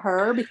into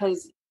her,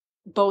 because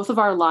both of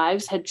our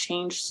lives had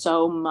changed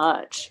so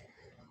much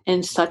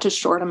in such a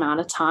short amount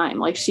of time.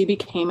 Like she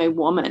became a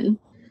woman.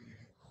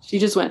 She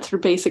just went through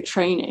basic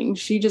training.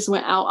 She just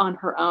went out on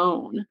her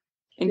own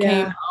and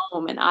came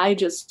home, and I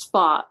just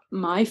fought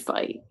my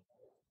fight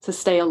to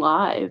stay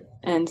alive.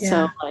 And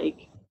so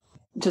like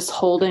just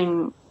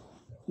holding,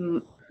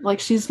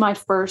 like she's my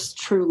first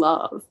true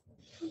love,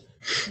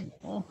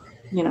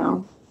 you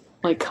know,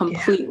 like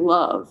complete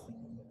love.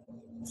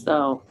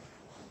 So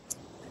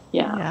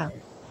yeah.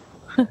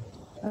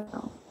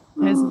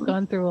 Has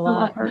gone through a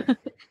lot.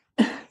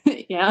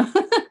 Yeah.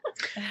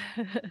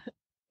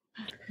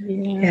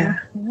 Yeah.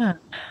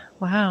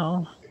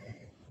 Wow.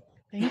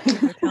 Thank you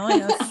for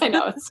telling us. I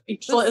know, it's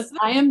speechless.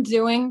 I am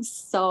doing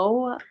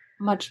so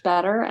much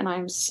better, and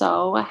I'm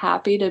so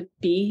happy to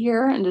be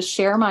here and to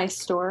share my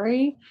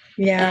story.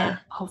 Yeah. And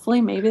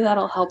hopefully maybe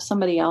that'll help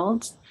somebody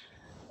else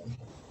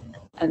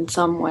in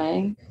some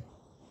way.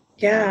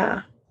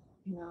 Yeah.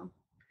 You know,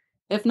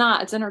 if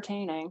not, it's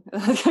entertaining.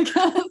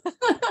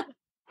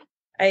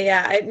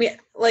 I mean,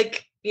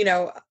 like, you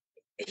know,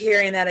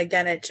 hearing that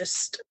again, it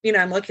just, you know,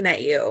 I'm looking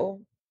at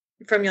you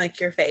from like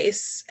your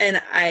face,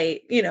 and I,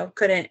 you know,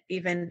 couldn't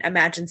even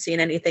imagine seeing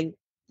anything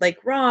like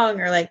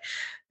wrong or like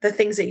the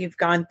things that you've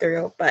gone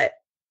through, but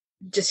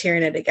just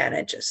hearing it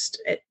again,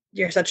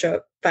 you're such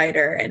a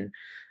fighter, and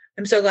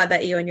I'm so glad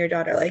that you and your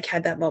daughter like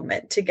had that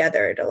moment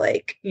together to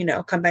like, you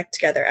know, come back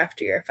together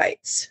after your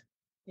fights.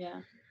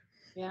 Yeah.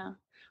 Yeah.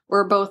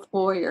 We're both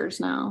warriors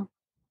now.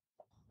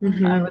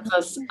 Mhm.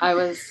 I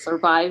was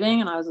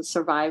surviving and I was a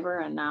survivor,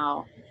 and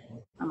now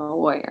I'm a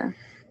warrior.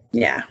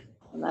 Yeah.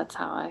 And that's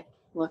how I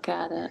look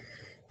at it.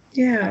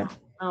 Yeah.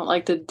 I don't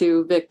like to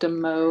do victim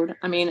mode.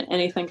 I mean,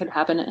 anything could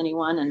happen to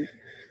anyone, and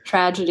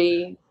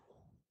tragedy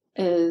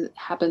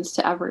happens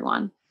to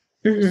everyone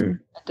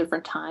Mhm. at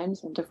different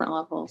times and different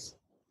levels.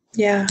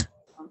 Yeah,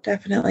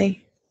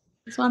 definitely.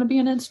 I just want to be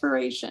an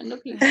inspiration to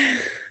people.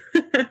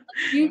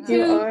 You too.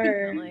 You are.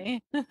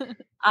 Definitely.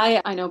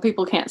 I know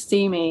people can't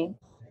see me,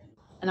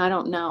 and I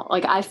don't know.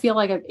 Like, I feel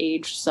like I've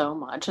aged so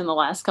much in the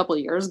last couple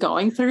of years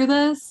going through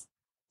this.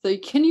 So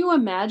can you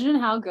imagine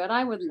how good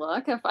I would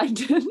look if I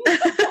didn't?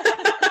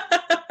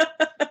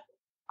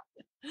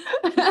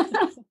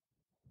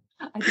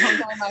 I don't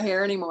dye my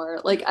hair anymore.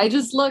 Like, I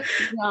just look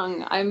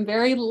young. I'm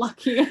very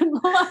lucky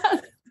and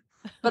blessed.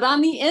 But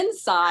on the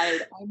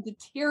inside, I'm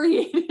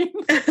deteriorating.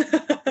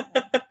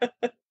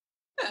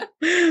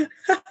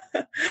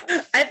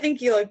 I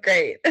think you look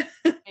great.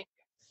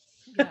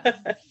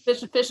 Yeah.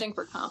 Fishing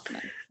for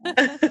confidence.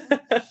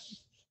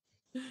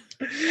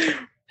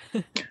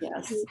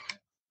 Yes.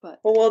 But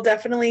Well, we'll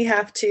definitely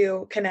have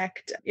to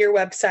connect your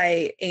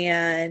website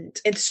and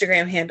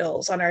Instagram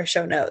handles on our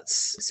show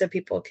notes so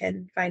people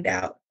can find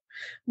out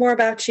more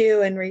about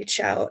you and reach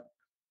out.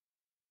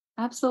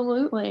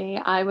 absolutely.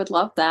 I would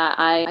love that.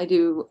 I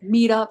do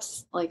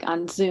meetups like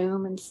on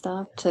Zoom and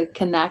stuff to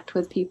connect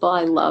with people.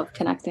 I love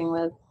connecting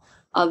with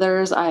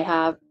others. I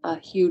have a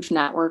huge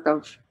network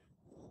of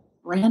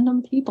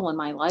random people in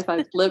my life.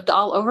 I've lived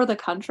all over the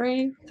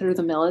country through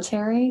the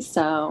military.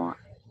 So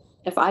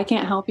if I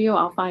can't help you,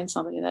 I'll find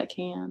somebody that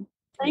can.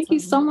 Thank you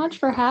so much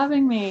for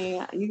having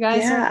me. You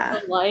guys Yeah.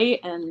 are so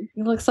light and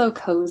you look so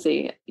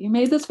cozy. You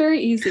made this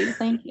very easy.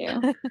 Thank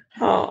you.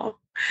 Oh,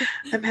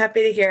 I'm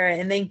happy to hear it.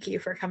 And thank you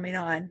for coming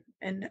on.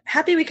 And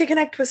happy we could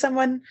connect with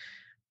someone,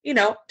 you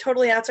know,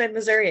 totally outside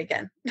Missouri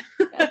again.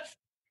 Yes.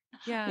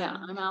 Yeah. Yeah,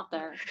 I'm out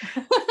there.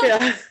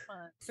 Yeah.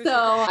 For So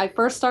I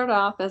first started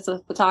off as a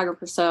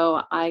photographer.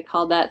 So I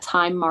called that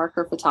time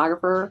marker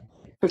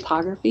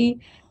photography.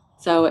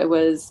 So it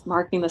was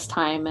marking this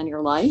time in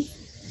your life.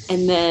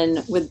 And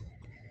then with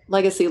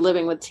Legacy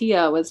Living with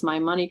Tia was my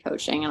money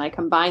coaching. And I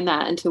combined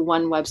that into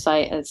one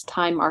website as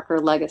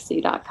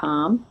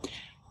timemarkerlegacy.com.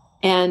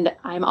 And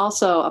I'm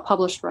also a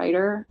published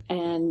writer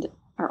and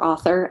or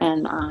author.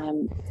 And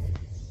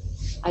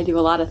I do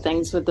a lot of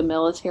things with the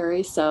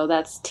military. So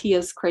that's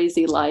Tia's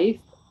Crazy Life.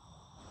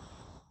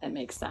 That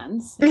makes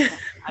sense.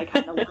 I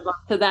kind of live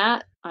up to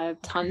that. I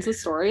have tons of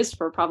stories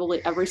for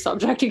probably every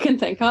subject you can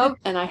think of.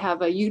 And I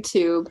have a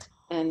YouTube,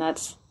 and I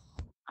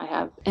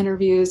have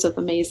interviews with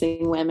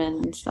amazing women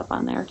and stuff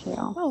on there too.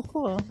 Oh,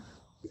 cool.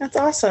 That's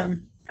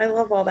awesome. I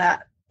love all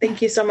that.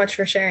 Thank you so much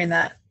for sharing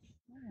that.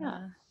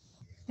 Yeah.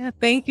 Yeah.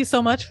 Thank you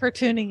so much for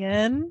tuning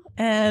in,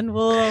 and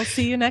we'll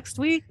see you next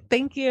week.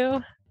 Thank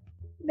you.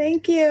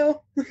 Thank you.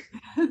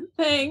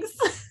 Thanks.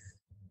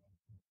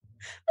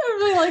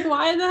 Everybody like,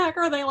 why the heck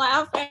are they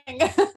laughing?